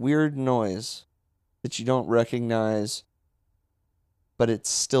weird noise that you don't recognize, but it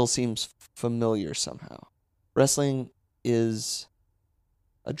still seems familiar somehow. Wrestling is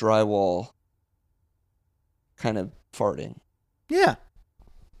a drywall kind of farting. Yeah.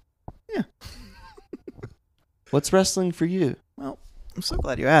 What's wrestling for you? Well, I'm so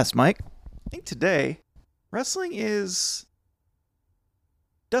glad you asked, Mike. I think today, wrestling is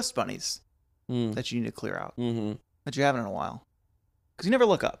dust bunnies Mm. that you need to clear out, Mm-hmm. that you haven't in a while. Because you never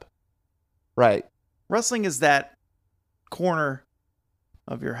look up. Right. Wrestling is that corner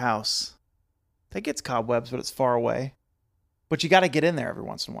of your house that gets cobwebs, but it's far away. But you got to get in there every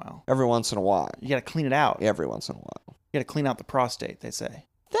once in a while. Every once in a while. You got to clean it out. Every once in a while. You got to clean out the prostate, they say.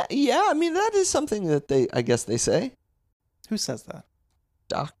 Yeah, I mean, that is something that I guess they say. Who says that?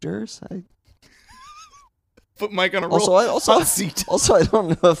 Doctors. Put Mike on a Also, roll. also, I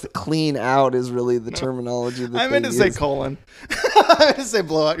don't know if the clean out is really the terminology that I they meant to say use. colon. I just say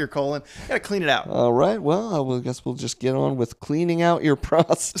blow out your colon. You gotta clean it out. All right. Well, I guess we'll just get on with cleaning out your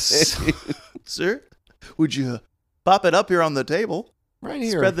prostate. Sir, would you pop it up here on the table? Right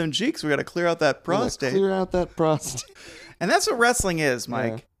here. Spread them cheeks. We gotta clear out that We're gonna prostate. Clear out that prostate. And that's what wrestling is,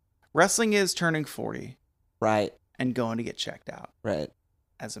 Mike. Yeah. Wrestling is turning 40 Right. and going to get checked out Right.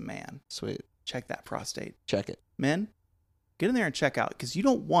 as a man. Sweet. Check that prostate. Check it. Men, get in there and check out because you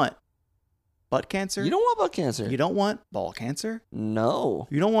don't want butt cancer. You don't want butt cancer. You don't want ball cancer. No.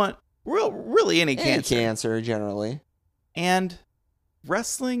 You don't want really any Any cancer. cancer generally. And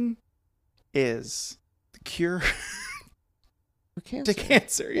wrestling is the cure For cancer. to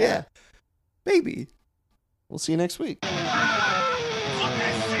cancer. Yeah. Baby. We'll see you next week.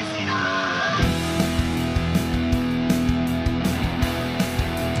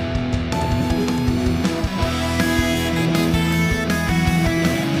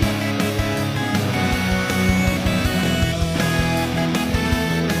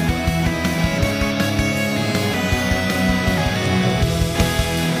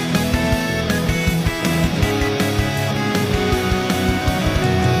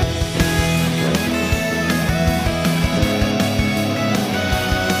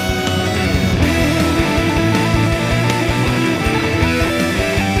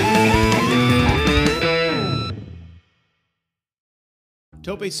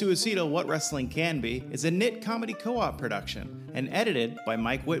 Tope Suicido, What Wrestling Can Be, is a knit comedy co-op production and edited by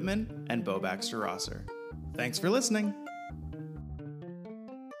Mike Whitman and Bo Baxter Rosser. Thanks for listening.